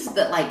things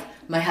that like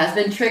my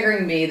husband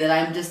triggering me that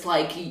I'm just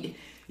like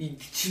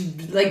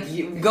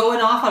going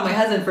off on my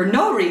husband for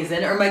no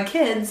reason, or my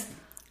kids.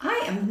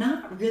 I am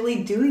not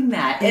really doing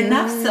that.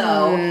 Enough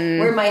so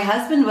where my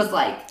husband was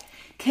like,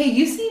 "Okay,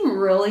 you seem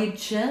really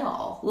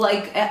chill.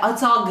 Like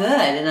it's all good."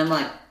 And I'm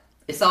like,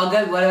 "It's all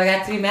good. What do I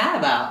got to be mad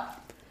about?"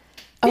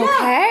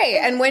 Okay.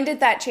 Yeah. And when did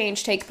that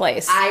change take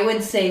place? I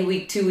would say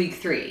week 2, week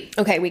 3.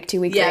 Okay, week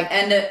 2, week 3. Yeah,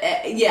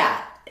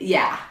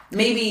 and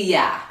maybe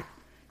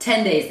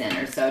 10 days in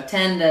or so,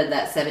 10 to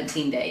that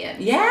 17 day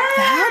in. Yeah.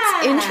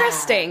 That's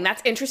interesting.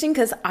 That's interesting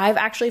because I've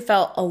actually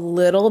felt a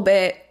little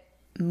bit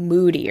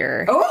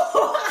moodier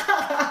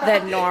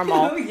than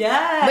normal. Oh,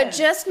 yeah. But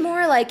just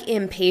more like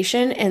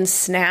impatient and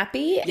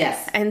snappy.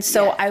 Yes. And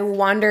so I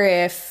wonder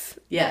if...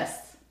 Yes.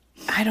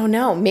 I don't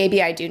know.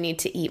 Maybe I do need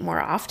to eat more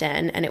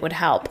often and it would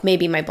help.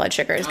 Maybe my blood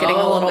sugar is getting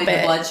a little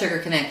bit... the blood sugar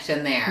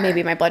connection there.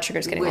 Maybe my blood sugar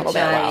is getting a little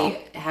bit low.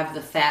 I have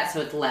the fat,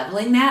 so it's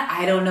leveling that.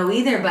 I don't know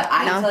either, but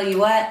I tell you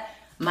what,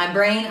 my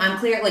brain, I'm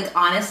clear. Like,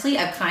 honestly,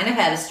 I've kind of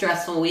had a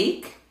stressful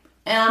week.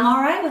 And I'm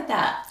all right with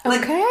that.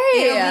 Like, okay.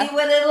 It'll be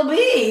what it'll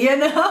be, you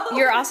know?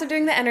 You're also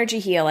doing the energy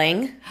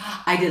healing.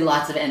 I did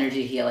lots of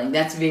energy healing.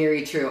 That's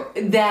very true.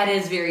 That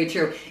is very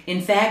true.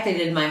 In fact, I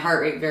did my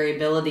heart rate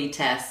variability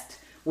test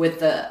with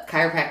the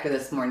chiropractor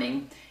this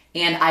morning.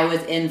 And I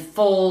was in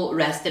full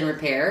rest and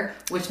repair,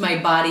 which my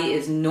body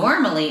is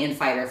normally in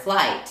fight or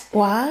flight.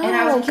 Wow. And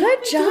I was like, good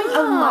job. Doing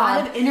a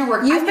lot of inner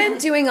work. You've been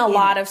doing a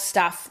lot of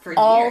stuff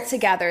all years.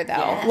 together, though.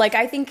 Yes. Like,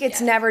 I think it's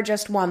never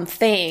just one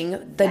thing.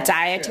 The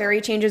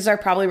dietary changes are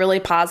probably really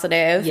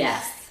positive.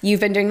 Yes. You've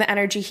been doing the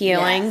energy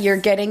healing. Yes. You're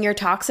getting your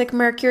toxic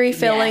mercury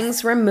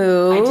fillings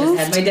removed. I just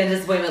had my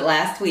dentist appointment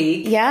last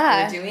week.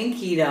 Yeah. We're doing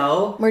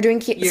keto. We're doing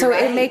keto. So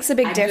right. it makes a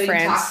big difference.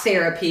 Doing talk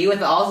therapy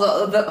with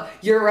also the.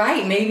 You're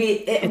right. Maybe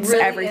it's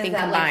really everything is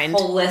that, combined.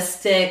 Like,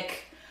 holistic.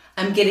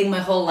 I'm getting my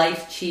whole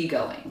life chi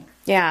going.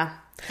 Yeah.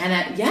 And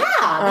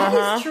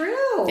that is true.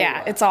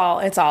 Yeah, it's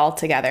all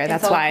together.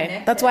 That's why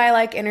connected. I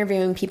like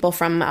interviewing people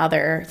from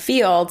other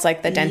fields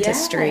like the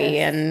dentistry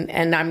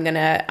and I'm going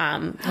to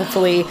Oh.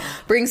 hopefully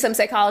bring some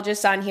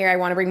psychologists on here. I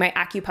want to bring my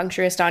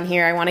acupuncturist on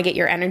here. I want to get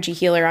your energy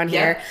healer on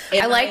here.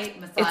 And I like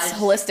it's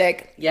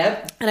holistic.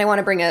 Yep. And I want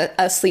to bring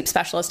a sleep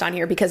specialist on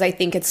here because I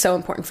think it's so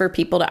important for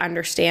people to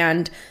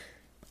understand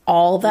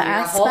all the You're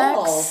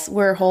aspects.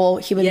 We're a whole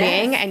human Yes.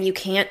 being, and you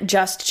can't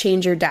just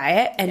change your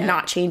diet and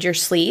not change your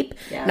sleep,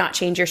 not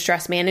change your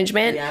stress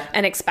management,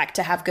 and expect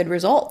to have good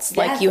results.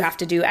 Like, you have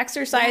to do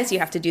exercise, you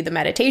have to do the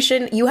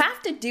meditation, you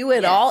have to do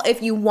it all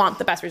if you want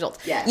the best results.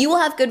 You will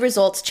have good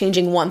results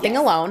changing one thing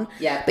alone,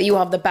 but you will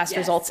have the best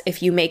results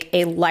if you make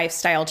a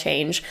lifestyle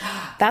change.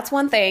 That's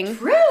one thing.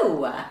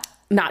 True.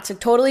 Not to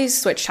totally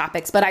switch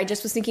topics, but I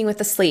just was thinking with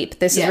the sleep.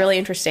 This is really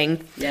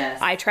interesting.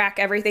 I track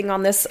everything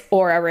on this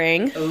Aura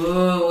ring.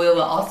 Ooh, we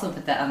will also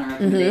put that on our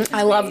recommendation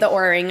I love the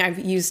Aura ring. I've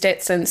used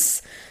it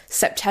since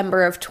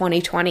September of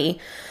 2020.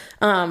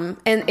 And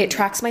it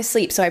tracks my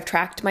sleep. So I've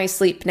tracked my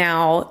sleep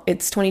now.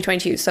 It's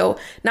 2022. So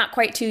not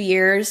quite 2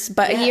 years,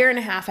 but a year and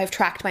a half I've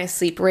tracked my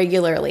sleep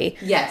regularly.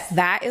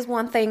 That is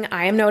one thing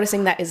I am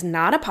noticing that is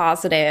not a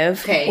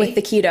positive with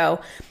the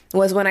keto.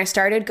 Was when I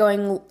started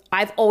going,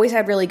 I've always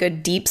had really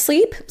good deep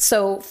sleep.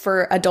 So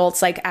for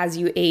adults, like, as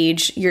you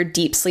age, your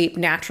deep sleep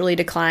naturally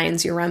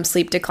declines, your REM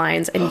sleep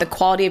declines, and the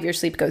quality of your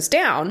sleep goes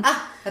down.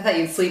 I thought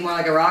you'd sleep more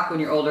like a rock when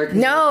you're older.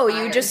 No,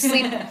 you just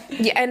sleep.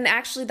 And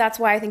actually, that's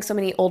why I think so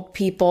many older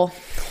people,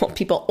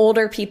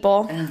 older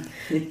people.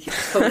 We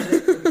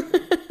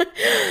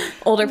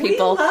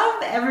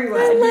love everyone.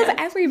 I love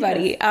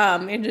everybody.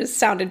 It just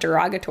sounded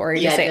derogatory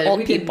to say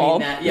old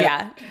people.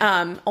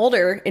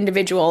 Older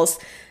individuals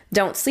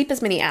don't sleep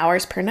as many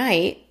hours per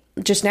night.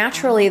 Just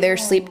naturally, their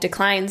sleep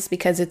declines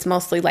because it's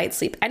mostly light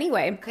sleep.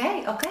 Anyway,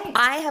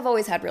 I have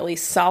always had really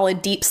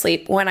solid deep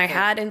sleep. When I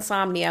had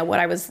insomnia, what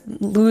I was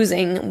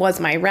losing was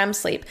my REM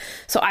sleep.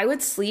 So I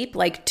would sleep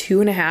like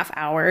 2.5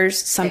 hours,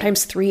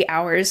 sometimes 3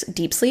 hours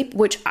deep sleep,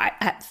 which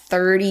at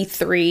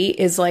 33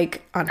 is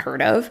like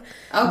unheard of.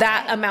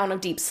 That amount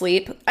of deep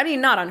sleep. I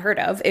mean, not unheard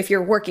of. If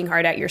you're working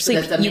hard at your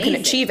sleep, you can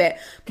achieve it,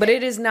 but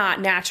it is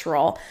not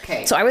natural.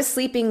 So I was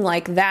sleeping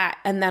like that,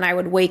 and then I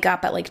would wake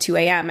up at like 2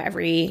 a.m.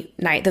 every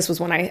night. This was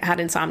when I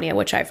had insomnia,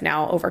 which I've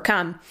now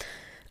overcome.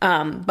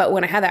 But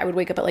when I had that, I would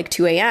wake up at like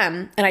 2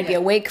 a.m. and I'd be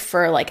awake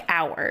for like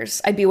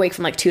hours. I'd be awake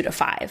from like 2 to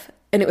 5.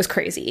 And it was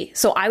crazy.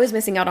 So I was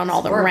missing out on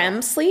all the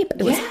REM sleep.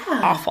 It was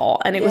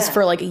awful. And it was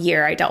for like a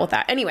year I dealt with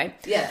that. Anyway.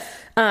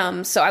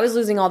 So I was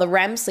losing all the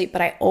REM sleep,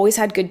 but I always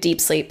had good deep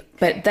sleep.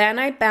 But then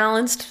I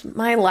balanced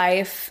my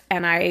life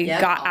and I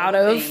got out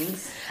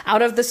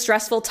of the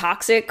stressful,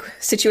 toxic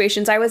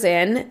situations I was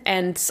in,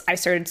 and I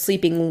started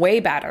sleeping way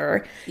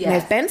better. And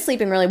I've been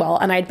sleeping really well,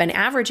 and I'd been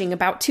averaging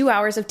about 2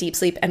 hours of deep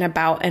sleep and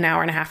about an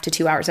hour and a half to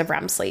 2 hours of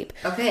REM sleep.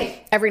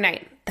 Every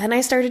night. Then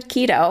I started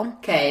keto.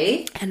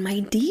 And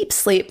my deep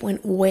sleep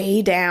went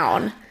way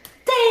down.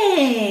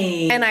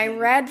 Dang. And I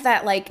read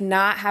that like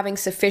not having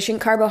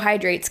sufficient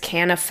carbohydrates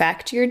can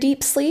affect your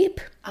deep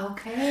sleep.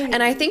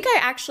 And I think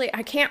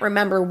I can't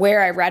remember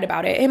where I read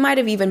about it. It might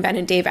have even been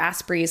in Dave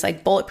Asprey's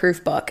like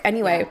Bulletproof book.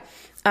 Anyway,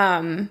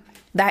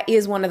 that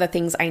is one of the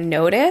things I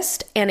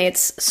noticed, and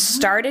it's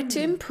started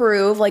to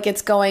improve. Like,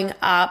 it's going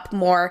up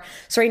more.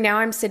 So right now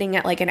I'm sitting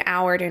at like an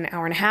hour to an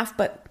hour and a half,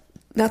 but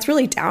that's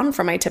really down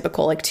from my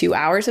typical like 2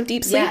 hours of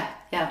deep sleep.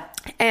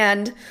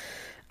 And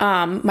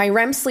my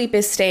REM sleep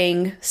is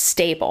staying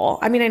stable.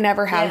 I mean, I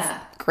never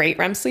have great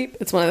REM sleep.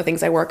 It's one of the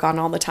things I work on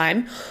all the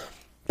time.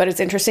 But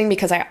it's interesting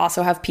because I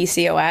also have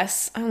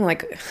PCOS. I'm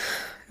like, it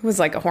was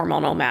like a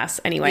hormonal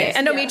mess. Anyway,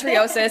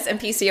 endometriosis and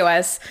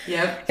PCOS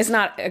is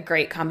not a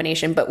great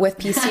combination. But with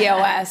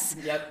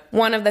PCOS,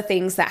 one of the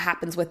things that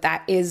happens with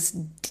that is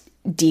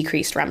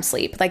decreased REM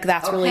sleep. Like,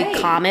 that's really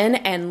common,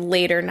 and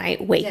later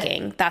night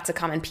waking. That's a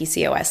common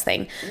PCOS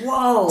thing.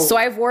 So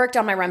I've worked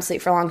on my REM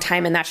sleep for a long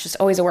time, and that's just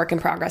always a work in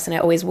progress, and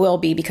it always will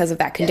be because of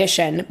that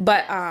condition.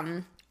 But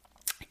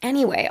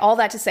anyway, all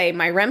that to say,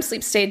 my REM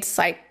sleep has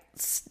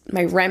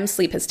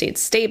stayed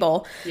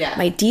stable.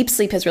 My deep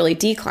sleep has really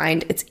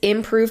declined. It's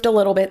improved a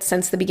little bit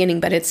since the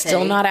beginning, but it's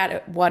still not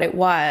at what it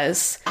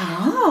was.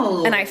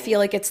 And I feel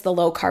like it's the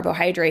low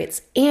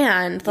carbohydrates.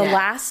 And the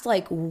last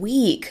like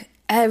week,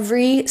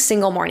 every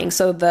single morning.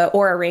 So the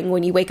Aura ring,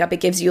 when you wake up, it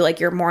gives you like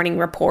your morning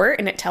report,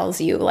 and it tells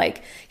you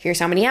like,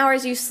 here's how many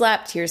hours you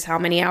slept, here's how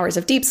many hours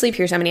of deep sleep,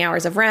 here's how many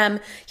hours of REM,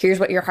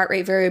 here's what your heart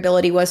rate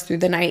variability was through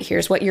the night,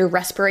 here's what your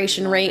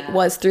respiration rate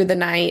was through the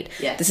night.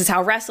 This is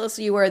how restless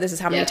you were, this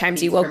is how many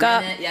times you woke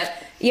up.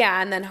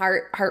 And then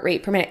heart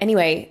rate per minute.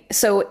 Anyway,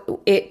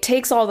 so it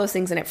takes all those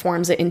things and it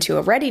forms it into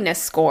a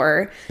readiness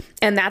score.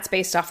 And that's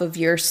based off of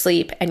your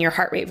sleep and your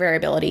heart rate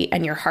variability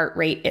and your heart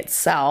rate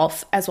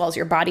itself, as well as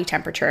your body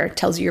temperature. It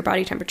tells you your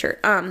body temperature,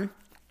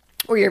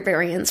 or your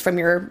variance from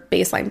your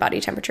baseline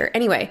body temperature.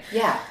 Anyway.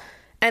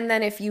 And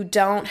then if you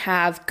don't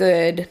have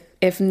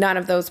if none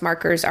of those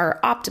markers are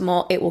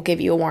optimal, it will give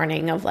you a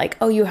warning of like,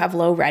 oh, you have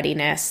low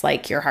readiness,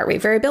 like your heart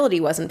rate variability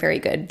wasn't very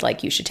good,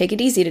 like you should take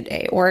it easy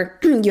today, or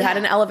you had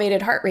an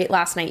elevated heart rate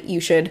last night, you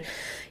should,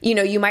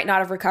 you might not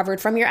have recovered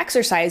from your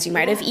exercise, you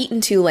might have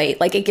eaten too late.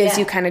 Like, it gives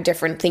you kind of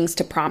different things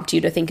to prompt you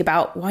to think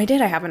about, why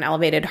did I have an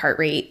elevated heart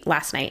rate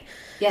last night?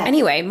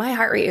 Anyway, my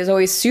heart rate is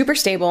always super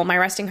stable. My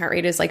resting heart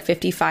rate is like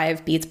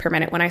 55 beats per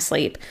minute when I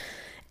sleep.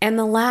 And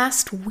the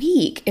last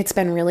week, it's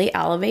been really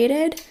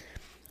elevated.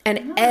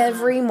 And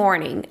every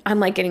morning, I'm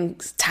like getting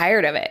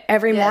tired of it.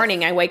 Every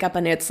morning I wake up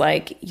and it's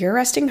like, your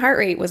resting heart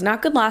rate was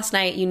not good last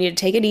night. You need to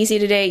take it easy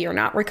today. You're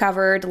not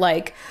recovered.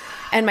 Like,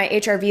 and my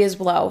HRV is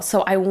low.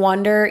 So I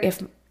wonder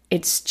if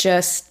it's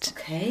just,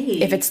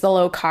 if it's the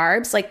low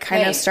carbs, like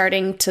kind of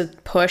starting to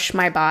push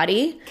my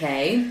body.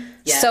 Okay.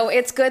 Yes. So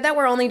it's good that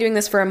we're only doing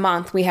this for a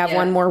month. We have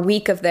one more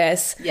week of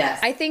this. Yes.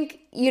 I think,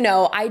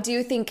 I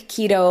do think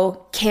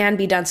keto can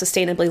be done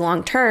sustainably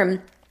long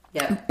term.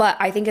 Yeah. But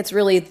I think it's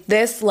really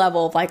this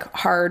level of like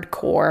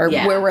hardcore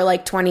where we're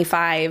like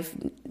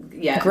 25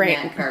 net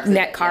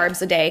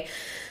carbs a day.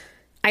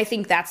 I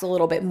think that's a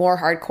little bit more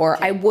hardcore.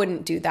 I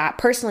wouldn't do that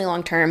personally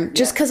long term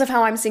just because of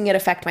how I'm seeing it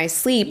affect my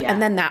sleep. And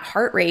then that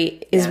heart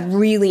rate is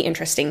really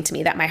interesting to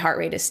me, that my heart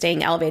rate is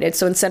staying elevated.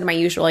 So instead of my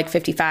usual like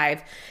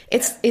 55,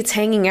 it's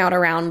hanging out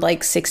around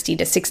like 60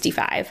 to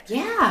 65.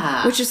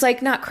 Yeah. Which is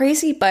like not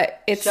crazy,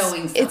 but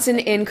it's an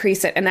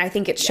increase. And I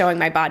think it's showing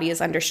my body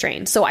is under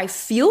strain. So I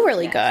feel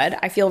really good.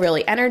 I feel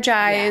really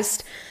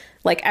energized.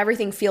 Like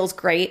everything feels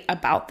great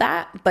about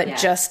that, but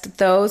just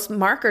those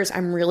markers,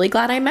 I'm really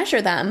glad I measure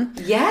them.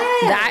 Yeah.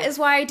 That is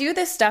why I do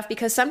this stuff,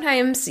 because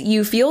sometimes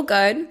you feel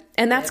good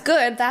and that's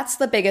good. That's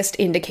the biggest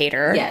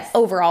indicator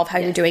overall of how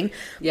you're doing.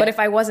 But if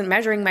I wasn't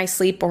measuring my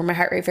sleep or my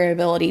heart rate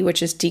variability,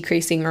 which is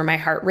decreasing, or my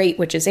heart rate,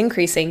 which is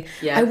increasing,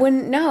 I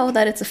wouldn't know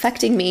that it's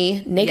affecting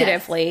me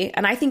negatively.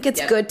 And I think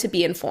it's good to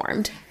be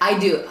informed. I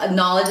do.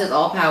 Knowledge is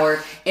all power.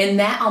 And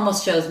that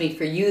almost shows me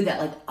for you that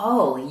like,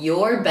 oh,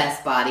 your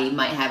best body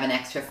might have an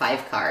extra 5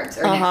 carbs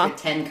or an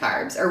extra 10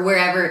 carbs or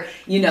wherever,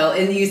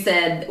 and you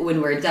said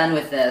when we're done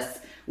with this,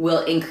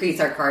 we'll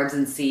increase our carbs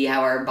and see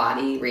how our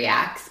body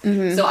reacts.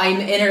 So I'm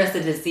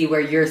interested to see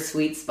where your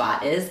sweet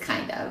spot is,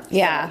 kind of.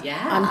 Yeah. So,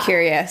 yeah. I'm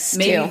curious.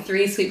 Maybe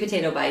 3 sweet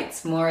potato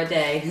bites more a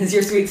day is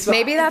your sweet spot.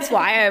 Maybe that's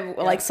why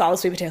I saw the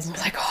sweet potatoes. I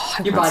was like, oh,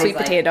 I want sweet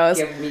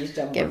potatoes.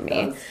 Give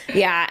me.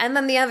 Yeah. And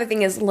then the other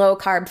thing is low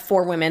carb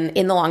for women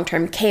in the long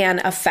term can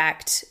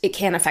affect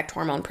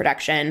hormone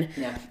production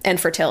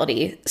and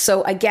fertility.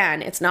 So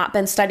again, it's not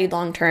been studied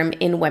long term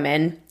in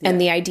women.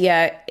 And the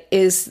idea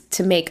is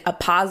to make a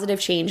positive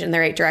change in the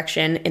right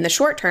direction in the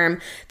short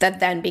term that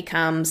then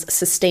becomes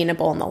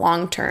sustainable in the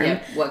long term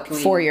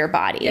for your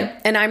body.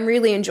 And I'm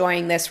really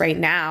enjoying this right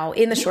now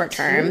in the short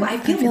term. I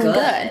feel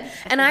good.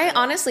 And I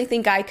honestly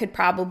think I could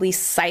probably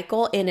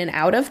cycle in and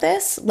out of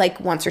this like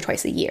once or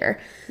twice a year.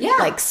 Yeah.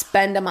 Like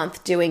spend a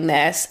month doing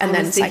this and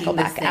then cycle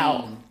back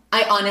out.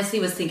 I honestly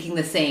was thinking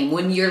the same.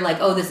 When you're like,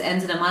 oh, this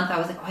ends in a month, I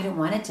was like, oh, I don't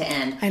want it to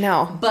end. I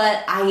know.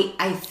 But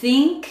I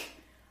think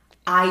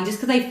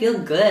just because I feel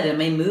good in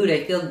my mood,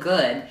 I feel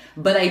good.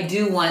 But I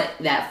do want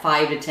that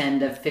 5 to 10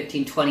 to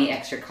 15, 20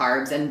 extra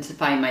carbs and to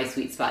find my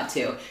sweet spot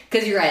too.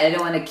 Because you're right, I don't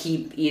want to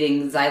keep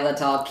eating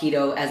xylitol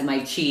keto as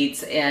my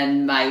cheats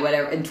and my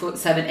whatever, and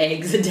 7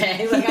 eggs a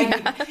day.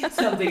 Like I need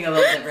something a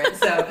little different.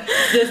 So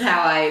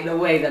just the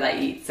way that I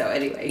eat. So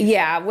anyway.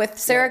 Yeah, with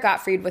Sarah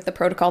Gottfried, with the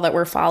protocol that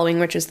we're following,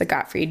 which is the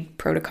Gottfried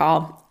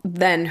protocol,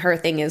 then her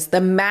thing is the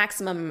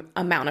maximum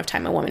amount of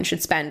time a woman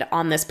should spend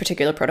on this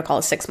particular protocol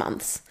is 6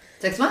 months.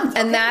 6 months.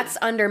 And that's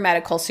under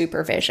medical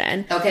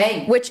supervision.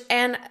 Okay. Which,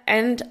 and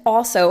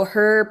also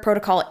her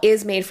protocol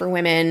is made for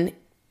women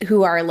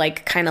who are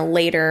like kind of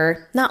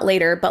not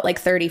later, but like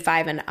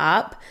 35 and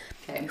up,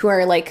 who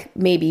are like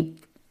maybe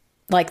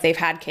like they've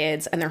had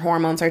kids and their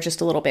hormones are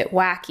just a little bit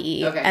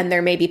wacky and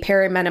they're maybe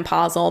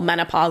perimenopausal,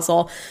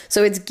 menopausal.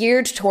 So it's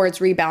geared towards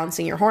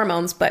rebalancing your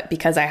hormones. But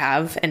because I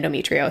have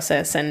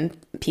endometriosis and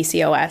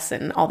PCOS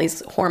and all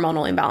these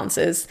hormonal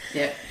imbalances,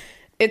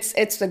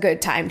 it's a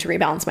good time to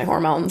rebalance my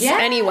hormones.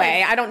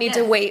 Anyway, I don't need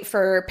to wait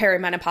for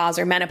perimenopause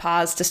or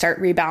menopause to start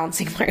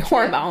rebalancing my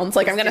hormones.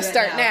 Like I'm going to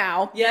start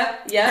now.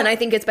 And I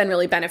think it's been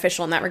really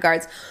beneficial in that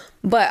regards.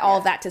 But all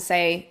of that to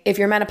say, if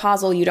you're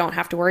menopausal, you don't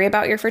have to worry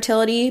about your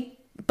fertility.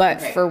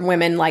 But for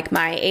women like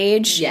my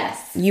age,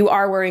 you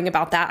are worrying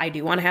about that. I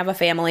do want to have a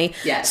family.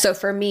 So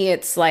for me,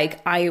 it's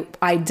like I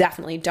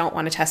definitely don't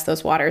want to test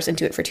those waters and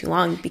do it for too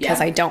long because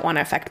I don't want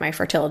to affect my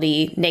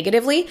fertility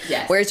negatively.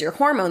 Whereas your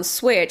hormones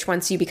switch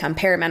once you become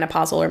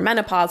perimenopausal or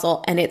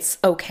menopausal, and it's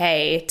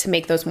okay to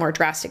make those more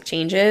drastic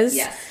changes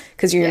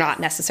because you're not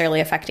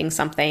necessarily affecting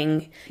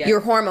something. Your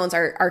hormones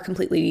are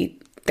completely,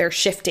 they're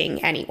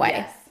shifting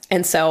anyway.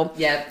 And so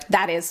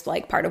that is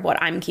like part of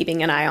what I'm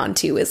keeping an eye on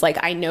too, is like,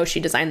 I know she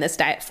designed this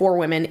diet for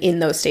women in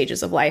those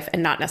stages of life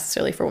and not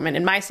necessarily for women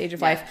in my stage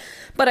of life,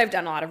 but I've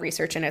done a lot of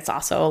research and it's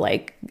also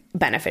like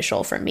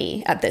beneficial for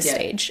me at this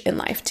stage in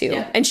life too.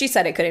 And she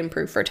said it could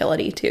improve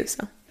fertility too.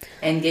 So,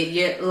 and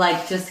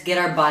just get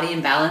our body in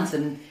balance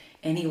and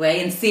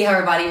anyway, and see how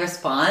our body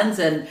responds.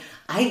 And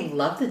I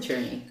love the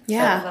journey.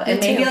 And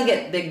maybe I'll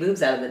get big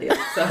boobs out of the deal.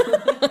 So.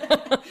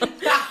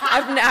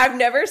 I've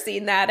never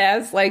seen that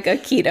as like a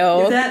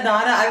keto. Is that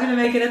not? I'm going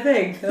to make it a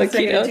thing. Let's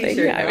make it a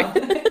t-shirt now.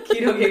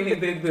 Keto gave me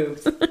big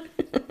boobs.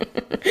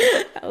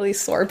 At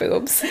least sore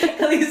boobs.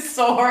 At least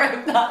sore,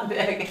 if not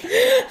big.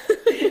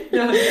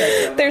 No,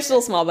 they're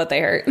still small, but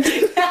they hurt.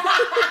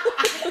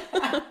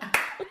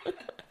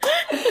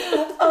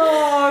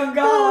 Oh,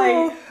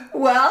 golly.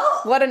 Well,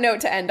 what a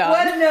note to end on.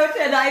 What a note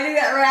to end. I think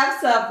that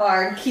wraps up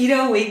our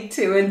Keto Week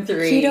 2 and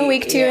 3. Keto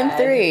Week 2 and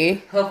 3.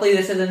 Hopefully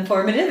this is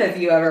informative if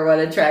you ever want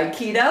to try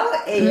keto.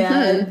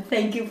 And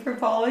thank you for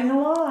following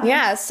along.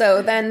 Yeah,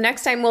 so then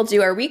next time we'll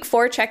do our Week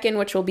 4 check-in,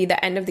 which will be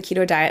the end of the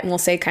keto diet, and we'll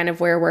say kind of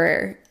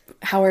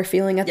how we're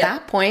feeling at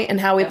that point and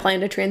how we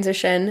plan to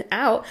transition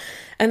out.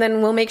 And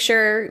then we'll make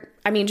sure,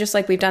 I mean, just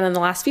like we've done in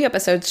the last few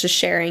episodes, just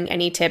sharing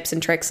any tips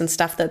and tricks and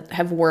stuff that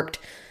have worked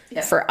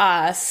for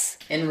us.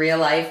 In real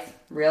life,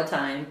 real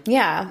time.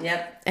 Yeah.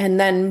 Yep. And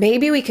then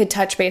maybe we could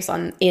touch base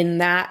on, in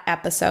that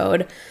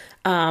episode,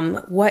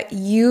 what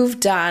you've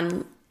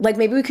done. Like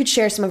maybe we could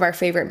share some of our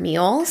favorite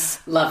meals.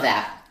 Love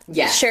that.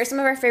 Yes. Share some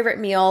of our favorite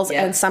meals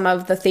and some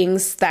of the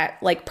things that,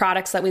 like,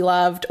 products that we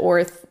loved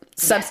or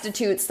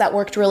substitutes that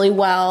worked really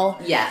well.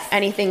 Yes.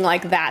 Anything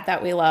like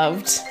that we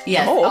loved.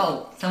 Yes.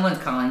 Oh, someone's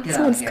calling. Get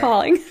someone's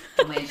calling.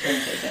 My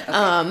insurance agent.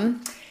 Okay.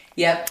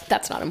 Yep.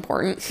 That's not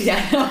important.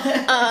 Yeah.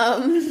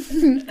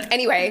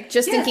 Anyway,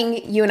 just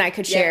thinking you and I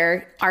could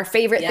share our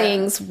favorite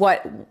things,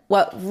 what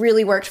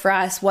really worked for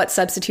us, what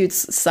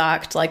substitutes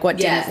sucked, like what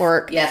didn't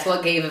work. Yes,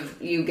 what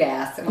gave you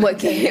gas. What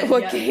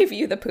gave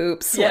you the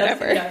poops,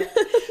 whatever. Yeah.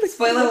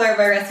 Spoiler alert,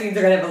 my recipes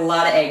are going to have a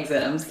lot of eggs in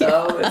them,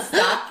 so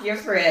stock your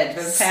fridge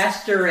with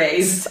pasture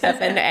raised.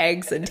 7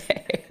 eggs a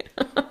day.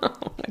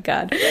 Oh my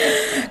God.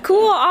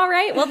 Cool. All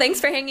right. Well, thanks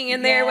for hanging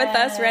in there with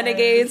us,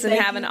 Renegades, and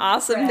have an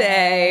awesome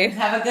day.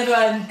 Have a good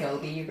one. Go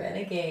be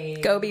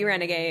Renegades. Go be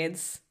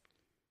Renegades.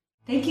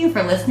 Thank you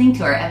for listening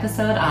to our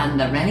episode on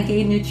the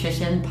Renegade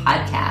Nutrition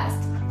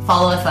Podcast.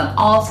 Follow us on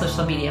all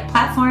social media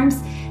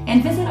platforms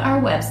and visit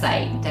our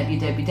website,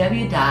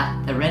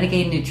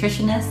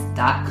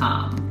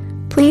 www.therenegadenutritionist.com.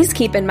 Please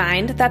keep in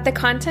mind that the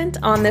content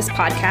on this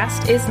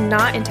podcast is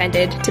not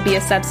intended to be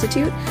a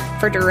substitute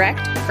for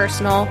direct,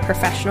 personal,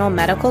 professional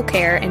medical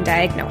care and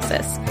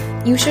diagnosis.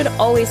 You should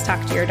always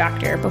talk to your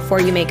doctor before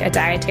you make a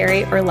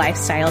dietary or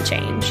lifestyle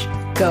change.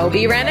 Go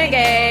be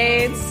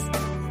Renegades!